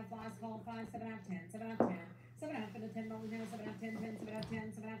 7.5, last call, 5, 7.5, 10, 7.5, 10. 7.5 for the $10 now, 7.5, 10, 10,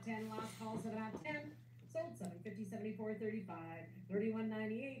 7.5, 10, last call, 7.5, 10. Sold 750, 74, 35,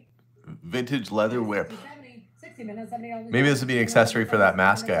 31.98. Vintage leather whip. 60 minutes, $70. Maybe this would be an accessory for that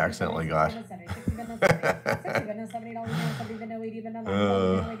mask I accidentally got.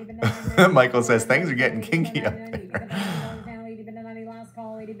 Michael says things are getting kinky up there.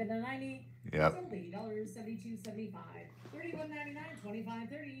 Yep.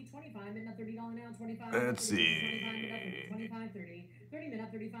 Let's see.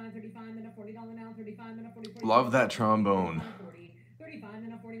 Love that trombone.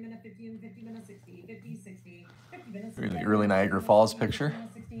 Here's the early Niagara Falls picture.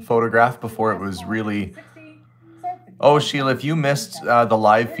 Photographed before it was really... Oh, Sheila, if you missed the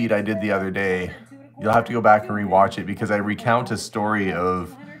live feed I did the other day, you'll have to go back and rewatch it because I recount a story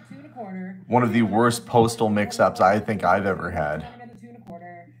of one of the worst postal mix-ups I think I've ever had.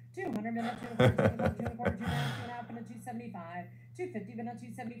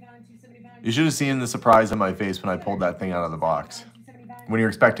 You should have seen the surprise on my face when I pulled that thing out of the box. When you're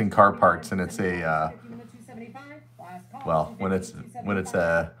expecting car parts and it's a, well, when it's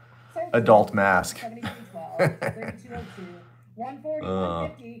a adult mask.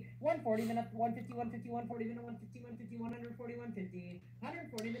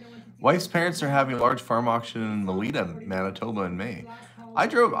 Wife's parents are having a large farm auction in Melita, Manitoba in May.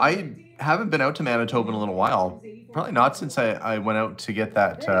 I haven't been out to Manitoba in a little while. Probably not since I went out to get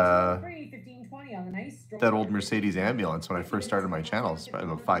that that old Mercedes ambulance when I first started my channel. It's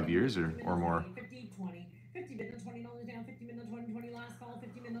probably about 5 years or more.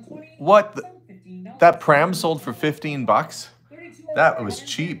 What? That pram sold for 15 bucks? That was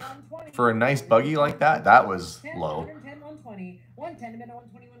cheap. For a nice buggy like that, that was low.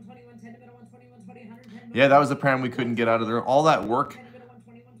 Yeah, that was the pram we couldn't get out of there. All that work,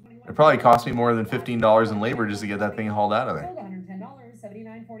 it probably cost me more than $15 in labor just to get that thing hauled out of there.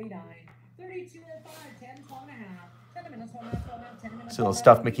 So little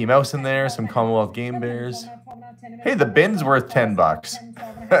stuffed Mickey Mouse in there, some Commonwealth Game Bears. Hey, the bin's worth 10 bucks.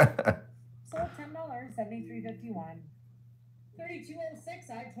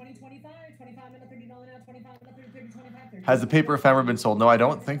 Has the paper ever been sold? No, I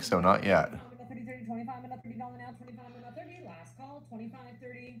don't think so. Not yet.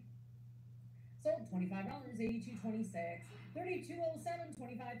 Sold $25, 82.26. 32.07,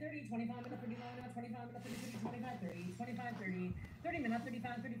 25.30, 25 minute 30 now, 25 minute 30, 25 30, 30 minute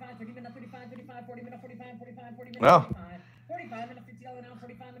 35, 35, 30 minute 35, 35, 40 minute 45, 45, 40 minute 45, 45 minute 50 now,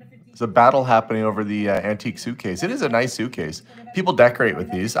 45 minute 50. There's a battle happening over the antique suitcase. It is a nice suitcase. People decorate with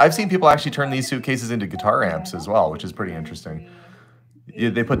these. I've seen people actually turn these suitcases into guitar amps as well, which is pretty interesting.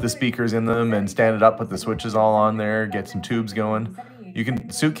 They put the speakers in them and stand it up, put the switches all on there, get some tubes going. You can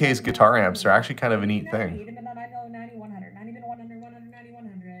suitcase guitar amps are actually kind of a neat thing.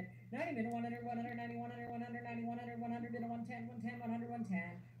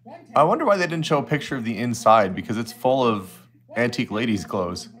 I wonder why they didn't show a picture of the inside, because it's full of antique ladies'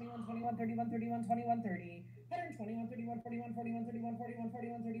 clothes.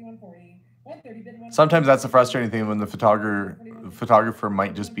 Sometimes that's the frustrating thing when the photographer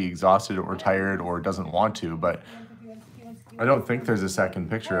might just be exhausted or tired or doesn't want to, but I don't think there's a second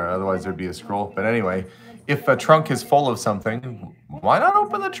picture, otherwise there'd be a scroll. But anyway, if a trunk is full of something, why not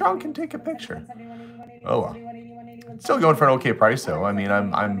open the trunk and take a picture? Oh well. Still going for an okay price though. I mean,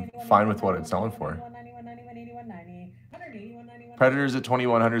 I'm fine with what it's selling for. Predator's at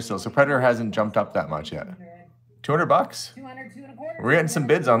 2,100 still, so Predator hasn't jumped up that much yet. 200 bucks. We're getting some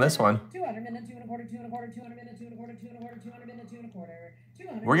bids on this one.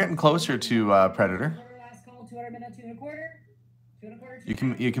 We're getting closer to Predator.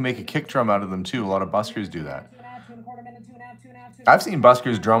 You can make a kick drum out of them too. A lot of buskers do that. I've seen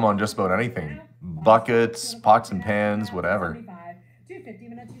buskers drum on just about anything. Buckets, pots and pans, whatever.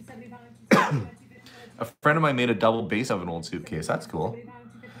 A friend of mine made a double bass of an old suitcase. That's cool.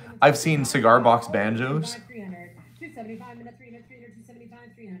 I've seen cigar box banjos. 275 minute 300 300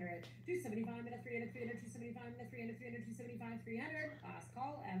 275 300 275 minute 300 300 275 minute 300 300 275 300. Last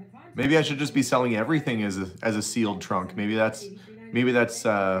call and the contract. Maybe I should just be selling everything as a sealed trunk. Maybe that's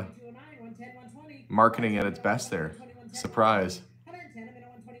marketing at its best there. Surprise.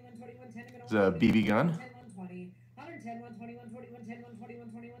 It's a BB gun.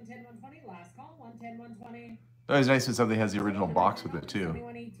 It's always nice when something has the original box with it too.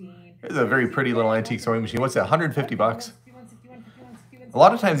 It's a very pretty little antique sewing machine. What's that? 150 bucks. A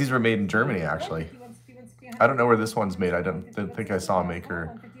lot of times these were made in Germany, actually. I don't know where this one's made. I don't think I saw a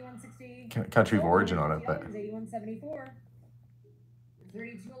maker country of origin on it, but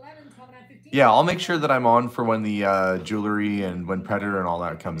yeah, I'll make sure that I'm on for when the jewelry and when Predator and all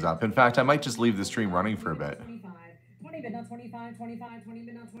that comes up. In fact, I might just leave the stream running for a bit.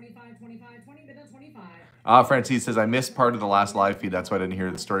 Francis says, I missed part of the last live feed. That's why I didn't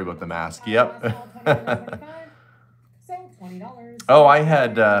hear the story about the mask. Yep. Oh, I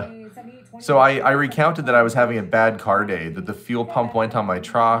had... So I recounted that I was having a bad car day, that the fuel pump went on my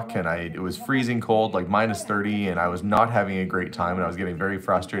truck and it was freezing cold, like -30, and I was not having a great time and I was getting very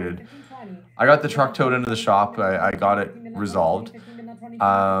frustrated. I got the truck towed into the shop. I got it resolved.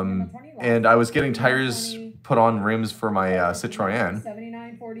 And I was getting tires put on rims for my Citroën.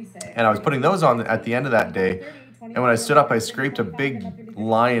 And I was putting those on at the end of that day. And when I stood up, I scraped a big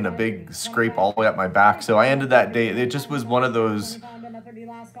line, a big scrape all the way up my back. So I ended that day. It just was one of those...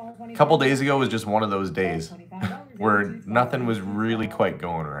 A couple days ago was just one of those days where nothing was really quite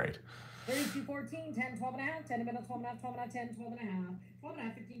going right. 32, 14, 10, 12 and a half, 10 and a half, 12 and a half, 12 and a half, 10, 12 and a half, 12 and a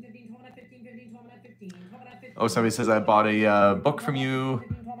half, 15, 15, 12 and a half, 15, 15, 12 and a half, 15, 12 and a half, 15. Oh, somebody says I bought a book from you.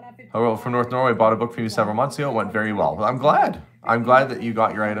 Oh, from North Norway. I bought a book from you several months ago. It went very well. Well, I'm glad. I'm glad that you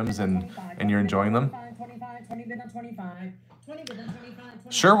got your items and you're enjoying them.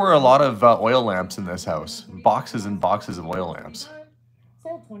 Sure were a lot of oil lamps in this house. Boxes and boxes of oil lamps.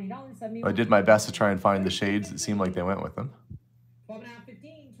 I did my best to try and find the shades that seemed like they went with them.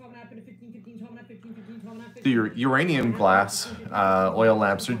 The uranium glass oil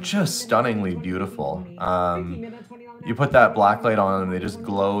lamps are just stunningly beautiful. You put that black light on and they just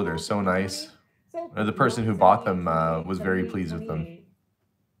glow. They're so nice. The person who bought them was very pleased with them.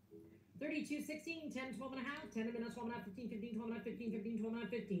 32, 16, 10, 12 and a half, 10 minutes, 12 and a half, 15, 15, 12 and a half, 15, 15, 12 and a half,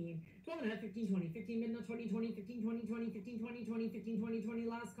 15, 12 and a half, 15, 20, 15 minutes, 20, 20, 15, 20, 20, 15, 20, 20, 15, 20, 20,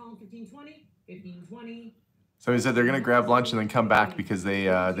 last call, 15, 20, 15, 20. So he said they're going to grab lunch and then come back because they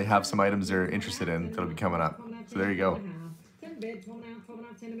have some items they're interested in that'll be coming up. So there you go.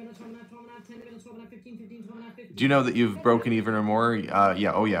 Do you know that you've broken even or more?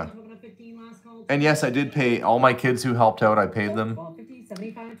 Yeah, oh yeah. And yes, I did pay all my kids who helped out. I paid them.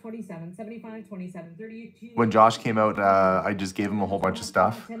 75, 27, 75, 27, 32. When Josh came out, I just gave him a whole bunch of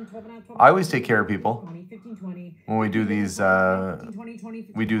stuff. I always take care of people. When we do these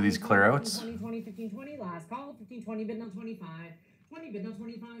clear outs. Last call, 15, 20, bid not 25. 20 bid not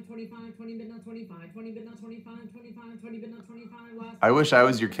 25, 25, 20 bid not 25, 20 bid not 25, 25, 20 bid not 25, last. I wish I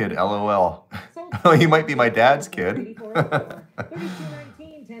was your kid, LOL. You might be my dad's kid. 32,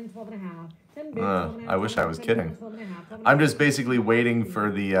 19, 10, 12 and a half. I wish I was kidding. I'm just basically waiting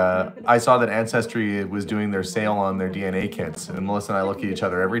for the, I saw that Ancestry was doing their sale on their DNA kits, and Melissa and I look at each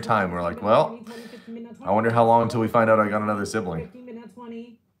other every time. We're like, well, I wonder how long until we find out I got another sibling.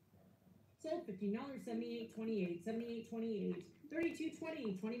 So $15, 78, 28, 78, 28. 32,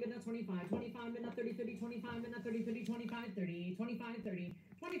 20, 20 minutes, 25, 25 minutes, 30, 30, 25 minutes, 30, 30, 25, 30, 25, 30,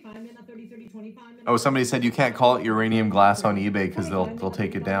 25 minutes, 30, 30, 25 minutes. Oh, somebody said you can't call it uranium glass on eBay because they'll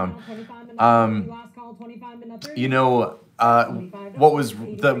take it down. You know, what was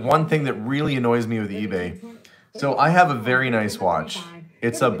the one thing that really annoys me with eBay? So I have a very nice watch.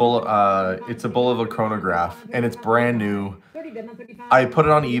 It's a Bulova chronograph, and it's brand new. I put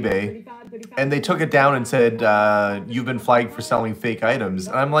it on eBay, and they took it down and said, you've been flagged for selling fake items.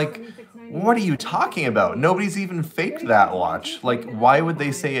 And I'm like, what are you talking about? Nobody's even faked that watch. Like, why would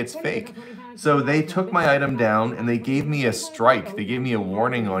they say it's fake? So they took my item down, and they gave me a strike. They gave me a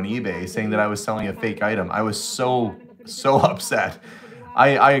warning on eBay saying that I was selling a fake item. I was so upset.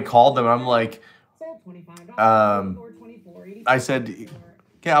 I called them, and I'm like, I said,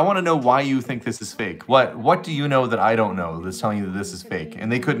 yeah, I want to know why you think this is fake. What do you know that I don't know that's telling you that this is fake?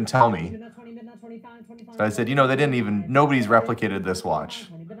 And they couldn't tell me. So I said, you know, nobody's replicated this watch,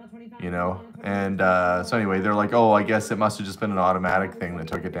 you know? And so anyway, they're like, oh, I guess it must have just been an automatic thing that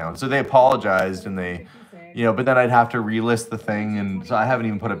took it down. So they apologized, and they, you know, but then I'd have to relist the thing, and so I haven't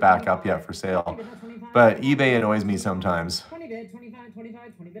even put it back up yet for sale. But eBay annoys me sometimes. 20 bid, 25,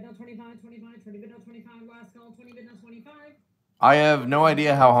 25, 20 bid, not 25, 25, 20 bid, not 25, last call, 20 bid, not 25. I have no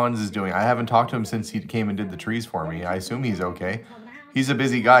idea how Hans is doing. I haven't talked to him since he came and did the trees for me. I assume he's okay. He's a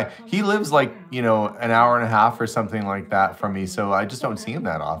busy guy. He lives like, you know, an hour and a half or something like that from me, so I just don't see him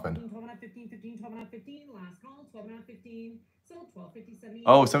that often.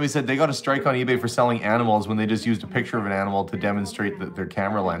 Oh, somebody said they got a strike on eBay for selling animals when they just used a picture of an animal to demonstrate that their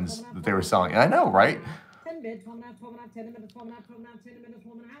camera lens that they were selling. I know, right?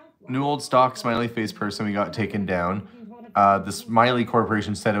 New old stock smiley face person we got taken down. The Smiley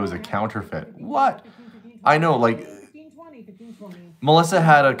Corporation said it was a counterfeit. What? I know, like, Melissa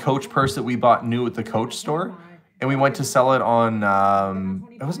had a Coach purse that we bought new at the Coach store, and we went to sell it on,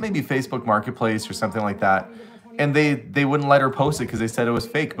 it was maybe Facebook Marketplace or something like that, and they wouldn't let her post it because they said it was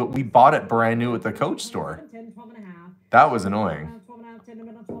fake, but we bought it brand new at the Coach store. That was annoying.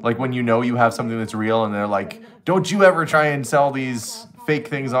 Like when you know you have something that's real and they're like, don't you ever try and sell these fake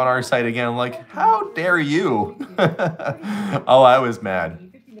things on our site again. I'm like, how dare you? Oh, I was mad.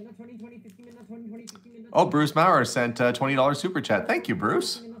 Oh, Bruce Maurer sent a $20 super chat. Thank you,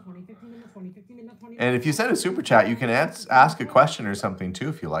 Bruce. And if you send a super chat, you can ask a question or something too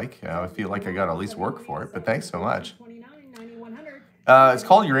if you like. I feel like I got to at least work for it, but thanks so much. It's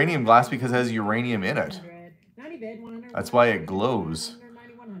called uranium glass because it has uranium in it. That's why it glows.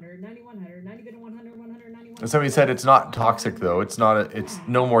 And somebody said it's not toxic though. It's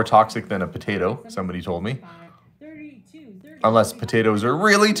no more toxic than a potato, somebody told me. Unless potatoes are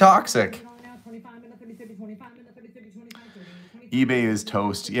really toxic. eBay is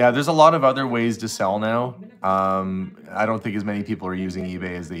toast. Yeah, there's a lot of other ways to sell now. I don't think as many people are using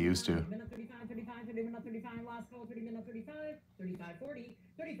eBay as they used to.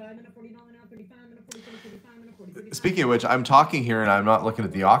 Speaking of which, I'm talking here and I'm not looking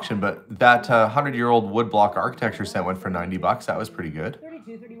at the auction, but that 100-year-old woodblock architecture set went for 90 bucks. That was pretty good.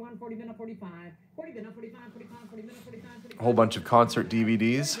 A whole bunch of concert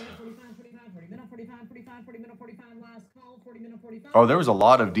DVDs. Oh, there was a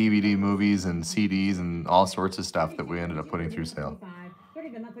lot of DVD movies and CDs and all sorts of stuff that we ended up putting through sale.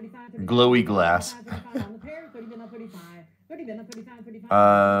 Glowy glass.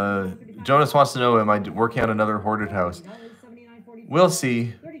 Jonas wants to know, am I working on another Hoarded House? We'll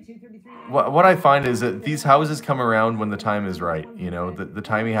see. What I find is that these houses come around when the time is right. You know, the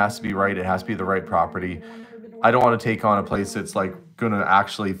timing has to be right. It has to be the right property. I don't want to take on a place that's like going to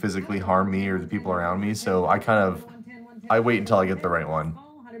actually physically harm me or the people around me. So I wait until I get the right one.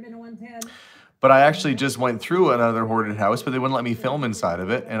 But I actually just went through another Hoarded House, but they wouldn't let me film inside of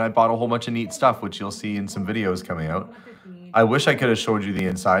it. And I bought a whole bunch of neat stuff, which you'll see in some videos coming out. I wish I could have showed you the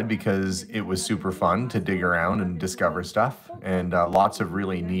inside because it was super fun to dig around and discover stuff. And lots of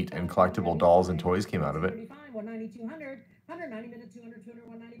really neat and collectible dolls and toys came out of it.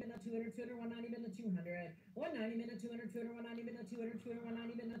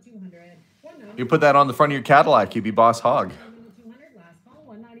 You put that on the front of your Cadillac, you'd be Boss Hog.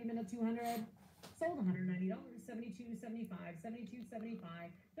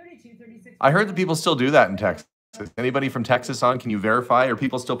 I heard that people still do that in Texas. Anybody from Texas on? Can you verify? Are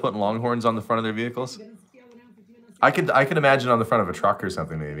people still putting Longhorns on the front of their vehicles? I could imagine on the front of a truck or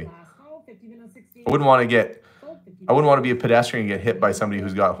something maybe. I wouldn't want to be a pedestrian and get hit by somebody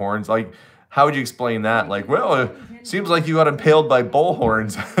who's got horns. Like, how would you explain that? Like, well, it seems like you got impaled by bull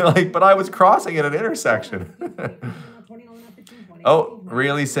horns. Like, but I was crossing at an intersection. Oh,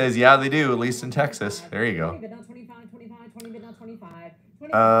 really says, yeah, they do, at least in Texas. There you go.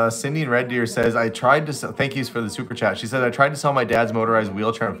 Cindy and Red Deer says, I tried to sell, thank you for the super chat. She said, I tried to sell my dad's motorized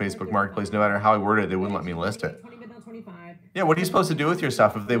wheelchair on Facebook Marketplace. No matter how I worded it, they wouldn't let me list it. Yeah, what are you supposed to do with your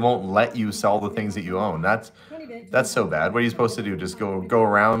stuff if they won't let you sell the things that you own? That's so bad. What are you supposed to do? Just go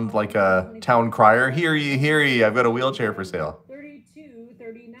around like a town crier? Hear ye, I've got a wheelchair for sale. 32,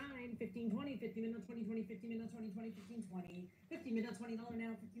 39, 15, 20, 50 minutes, 20, 20, 50 minutes, 20, 20, 15, 20, 50 minutes, $20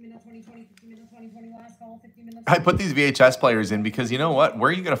 now, 50 minutes, 20, 20, 50 minutes, 20, 20, last call, 50 minutes. I put these VHS players in because you know what? Where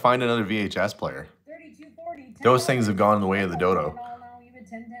are you going to find another VHS player? 32, 40, those things have gone in the way of the dodo.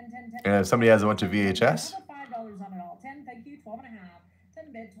 And if somebody has a bunch of VHS,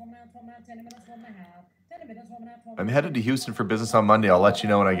 I'm headed to Houston for business on Monday. I'll let you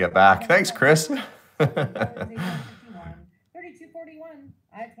know when I get back. Thanks, Chris.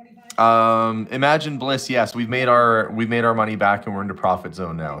 Imagine Bliss. Yes, we've made our money back and we're into profit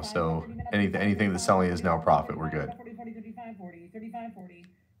zone now. So anything that's selling is now profit. We're good.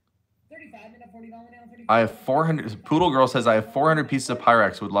 I have 400. Poodle Girl says I have 400 pieces of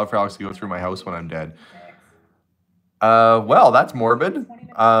Pyrex. Would love for Alex to go through my house when I'm dead. Well, that's morbid.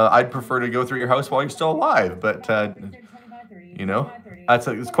 I'd prefer to go through your house while you're still alive, but you know,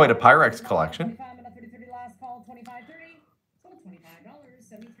 it's quite a Pyrex collection.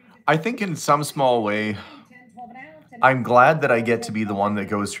 I think in some small way, I'm glad that I get to be the one that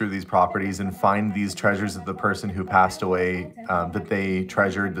goes through these properties and find these treasures of the person who passed away, that they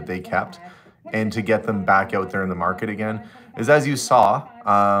treasured, that they kept, and to get them back out there in the market again. Is as you saw,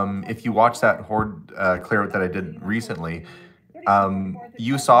 if you watch that hoard clear out that I did recently,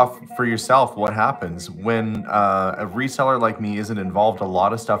 you saw for yourself what happens when a reseller like me isn't involved. A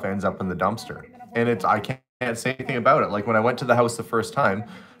lot of stuff ends up in the dumpster, and I can't say anything about it. Like when I went to the house the first time,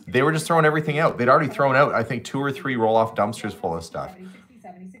 they were just throwing everything out. They'd already thrown out, I think, 2 or 3 roll-off dumpsters full of stuff,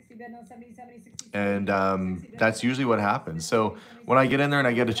 and that's usually what happens. So when I get in there and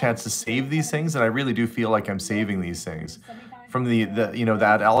I get a chance to save these things, and I really do feel like I'm saving these things. From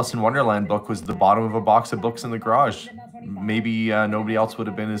that Alice in Wonderland book was the bottom of a box of books in the garage. Maybe nobody else would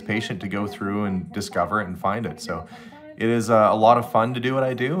have been as patient to go through and discover it and find it. So it is a lot of fun to do what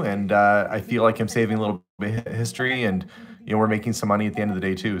I do, and I feel like I'm saving a little bit of history, and we're making some money at the end of the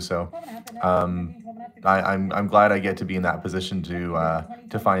day too. So I'm glad I get to be in that position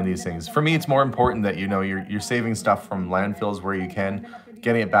to find these things. For me, it's more important that you're saving stuff from landfills where you can,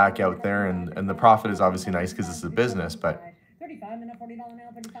 getting it back out there, and the profit is obviously nice because it's a business. But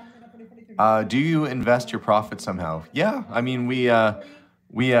do you invest your profit somehow? Yeah, I mean we have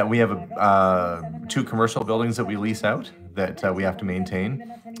 2 commercial buildings that we lease out that we have to maintain.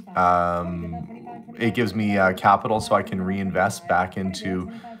 It gives me capital so I can reinvest back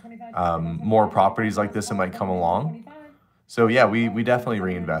into more properties like this that might come along. So yeah, we definitely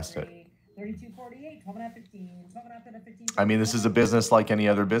reinvest it. I mean, this is a business like any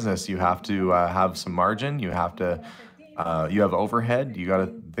other business. You have to have some margin. You have to you have overhead. You got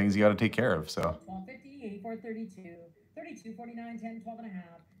things you got to take care of. So. 10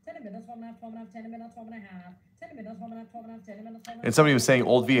 And somebody was saying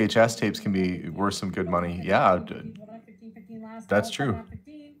old VHS tapes can be worth some good money. Yeah, that's true.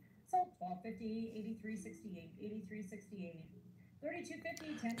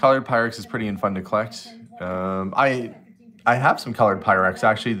 Colored Pyrex is pretty fun to collect. I have some colored Pyrex.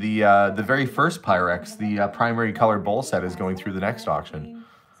 Actually, the very first Pyrex, the primary colored bowl set, is going through the next auction.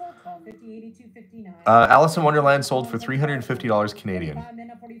 Alice in Wonderland sold for $350 Canadian.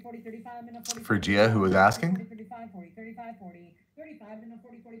 For Gia, who was asking.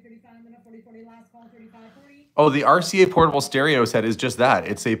 Oh, the RCA portable stereo set is just that.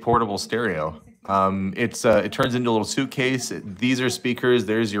 It's a portable stereo. It turns into a little suitcase. These are speakers.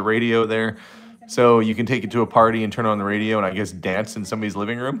 There's your radio there. So you can take it to a party and turn on the radio and I guess dance in somebody's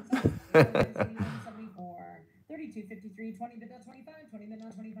living room.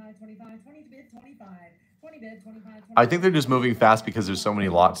 I think they're just moving fast because there's so many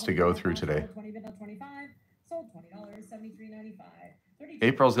lots to go through today.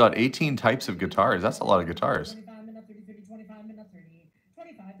 April's got 18 types of guitars. That's a lot of guitars.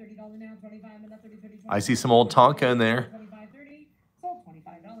 I see some old Tonka in there.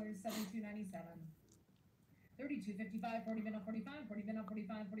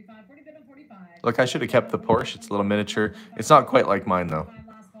 Look, I should have kept the Porsche. It's a little miniature. It's not quite like mine, though.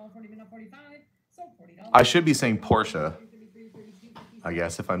 I should be saying Porsche, I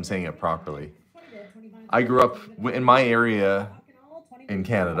guess, if I'm saying it properly. I grew up in my area in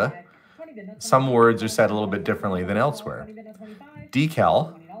Canada. Some words are said a little bit differently than elsewhere.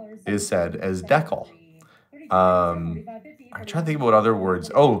 Decal is said as decal. I'm trying to think about other words.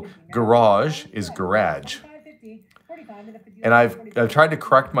 Oh, garage is garage. And I've tried to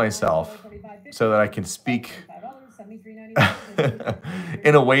correct myself so that I can speak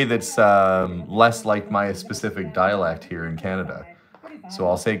in a way that's less like my specific dialect here in Canada. So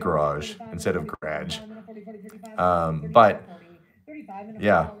I'll say garage instead of garage. But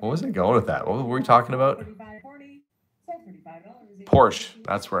yeah, what was I going with that? What were we talking about? Porsche.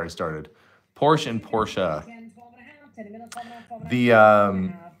 That's where I started. Porsche and Porsche.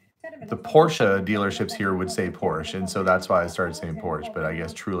 The Porsche dealerships here would say Porsche, and so that's why I started saying Porsche, but I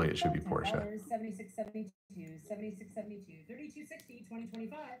guess truly it should be Porsche.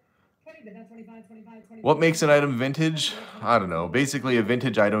 What makes an item vintage? I don't know. Basically, a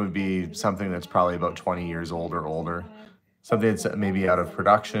vintage item would be something that's probably about 20 years old or older. Something that's maybe out of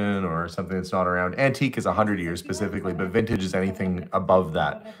production or something that's not around. Antique is 100 years specifically, but vintage is anything above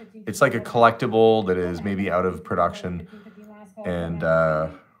that. It's like a collectible that is maybe out of production. And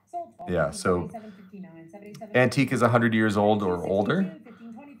yeah, so antique is 100 years old or older.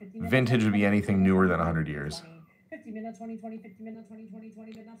 Vintage would be anything newer than 100 years.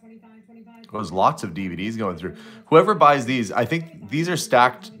 There's lots of DVDs going through. Whoever buys these, I think these are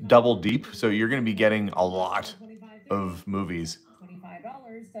stacked double deep, so you're going to be getting a lot of movies.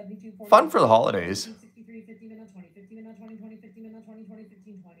 Fun for the holidays.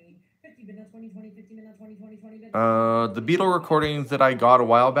 The Beatle recordings that I got a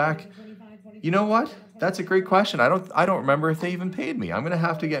while back. You know what? That's a great question. I don't remember if they even paid me. I'm gonna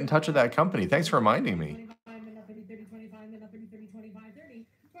have to get in touch with that company. Thanks for reminding me.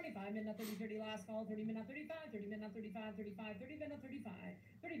 30 last call, 30 minute 35, 30 minute 35, 35, 30 minute 35,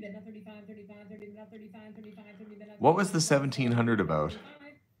 30 minute 35, 35, 30 minute 35, 35, 30 minute. What was the 1700 about?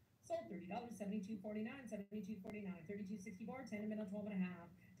 Sold $30, 72.49, 72.49, 32.64, 10 minute 12 and a half,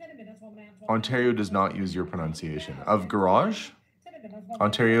 10 minute 12 and a half. Ontario does not use your pronunciation of garage.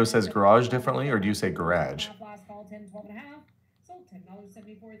 Ontario says garage differently, or do you say garage?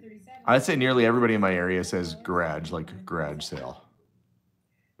 I'd say nearly everybody in my area says garage, like garage sale,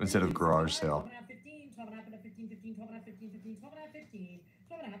 instead of garage sale.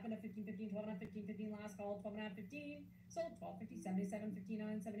 15 last call, 12 and a half, 15, sold 12.50,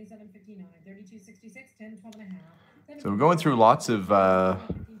 77.59, 77.59, 32.66, 10, 12 and a half. So we're going through lots of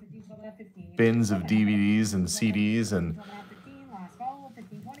bins of DVDs and CDs, and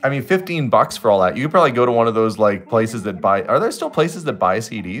I mean, $15 for all that. You could probably go to one of those like places that buy. Are there still places that buy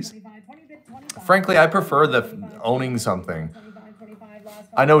CDs? Frankly, I prefer owning something.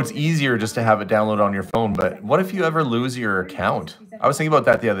 I know it's easier just to have it downloaded on your phone, but what if you ever lose your account? I was thinking about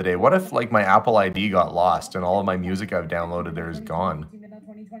that the other day. What if like my Apple ID got lost and all of my music I've downloaded there is gone?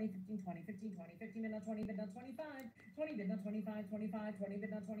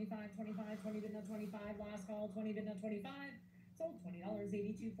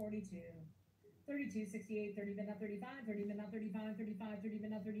 32.68, 30 minute 35, 30 minute 35, 35, 30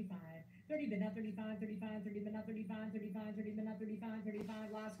 minute 35, 30 minute 35, 35, 30 minute 35, 35, 30 minute 35,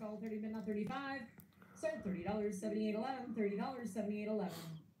 35, last call, 30 minute 35, sold $30, 78.11, $30, 78.11.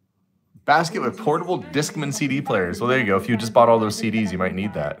 Basket with portable Discman CD players. Well, there you go. If you just bought all those CDs, you might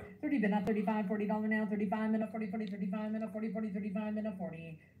need that. 30 minute 35, $40 now, 35 minute 40, 40, 35 minute 40, 40, 35 minute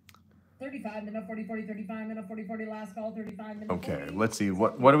 40. 35 minute 40, 40, 35 minute 40, 40, last call, 35 minute 40. Okay, let's see.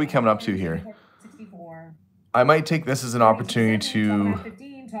 What are we coming up to here? 64. I might take this as an opportunity to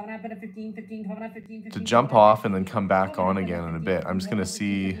jump off and then come back on again in a bit. I'm just going to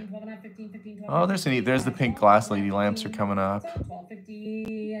see. Oh, there's the pink glass lady lamps are coming up.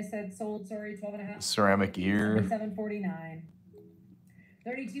 12.50. I said sold, sorry, 12 and a half. Ceramic ear. 7.49.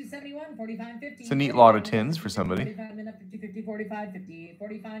 32.71, 45.50. It's a neat lot of tins for somebody. 45 minute 50, 50, 45, 50,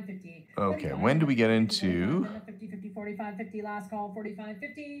 45, 50. Okay, when do we get into? 50, 50, 45, 50, last call, 45,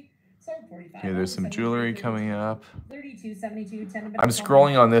 50. Sold 45. Okay, there's some jewelry coming up. 32.72, 10. I'm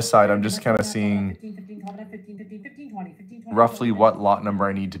scrolling on this side. I'm just kind of seeing roughly what lot number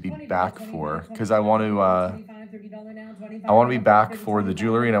I need to be back for, because I want to be back for the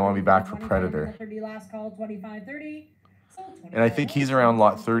jewelry and I want to be back for Predator. And I think he's around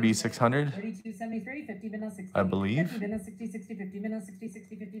lot 3600, I believe.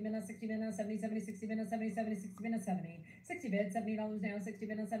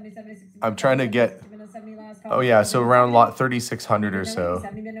 I'm trying to get, oh yeah, so around lot 3600 or so.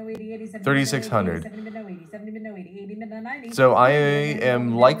 3600. So I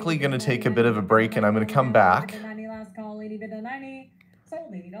am likely going to take a bit of a break and I'm going to come back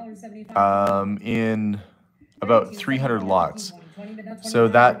in about 300 lots. So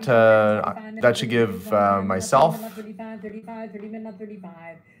that should give myself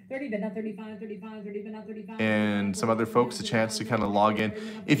and some other folks a chance to kind of log in.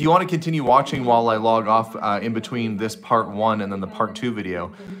 If you want to continue watching while I log off in between this part 1 and then the part 2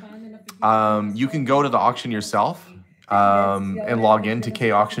 video, you can go to the auction yourself and log in to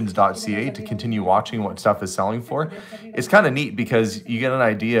kauctions.ca to continue watching what stuff is selling for. It's kind of neat because you get an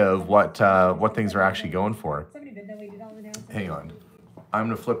idea of what things are actually going for. Hang on. I'm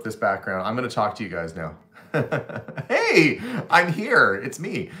going to flip this background. I'm going to talk to you guys now. Hey, I'm here. It's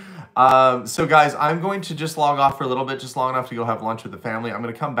me. So guys, I'm going to just log off for a little bit, just long enough to go have lunch with the family. I'm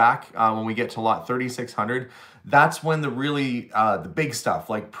going to come back when we get to lot 3600. That's when the really, the big stuff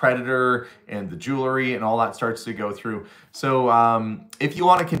like Predator and the jewelry and all that starts to go through. So if you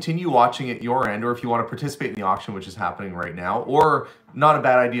want to continue watching at your end, or if you want to participate in the auction, which is happening right now, or not a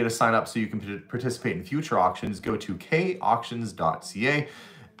bad idea to sign up so you can participate in future auctions, go to kauctions.ca.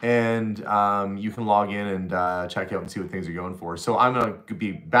 And you can log in and check out and see what things are going for. So I'm going to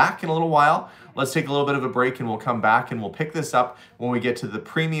be back in a little while. Let's take a little bit of a break and we'll come back and we'll pick this up when we get to the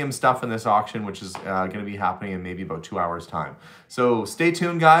premium stuff in this auction, which is going to be happening in maybe about 2 hours time. So stay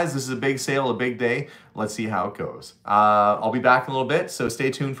tuned, guys. This is a big sale, a big day. Let's see how it goes. I'll be back in a little bit, so stay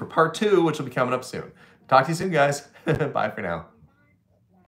tuned for part 2, which will be coming up soon. Talk to you soon, guys. Bye for now.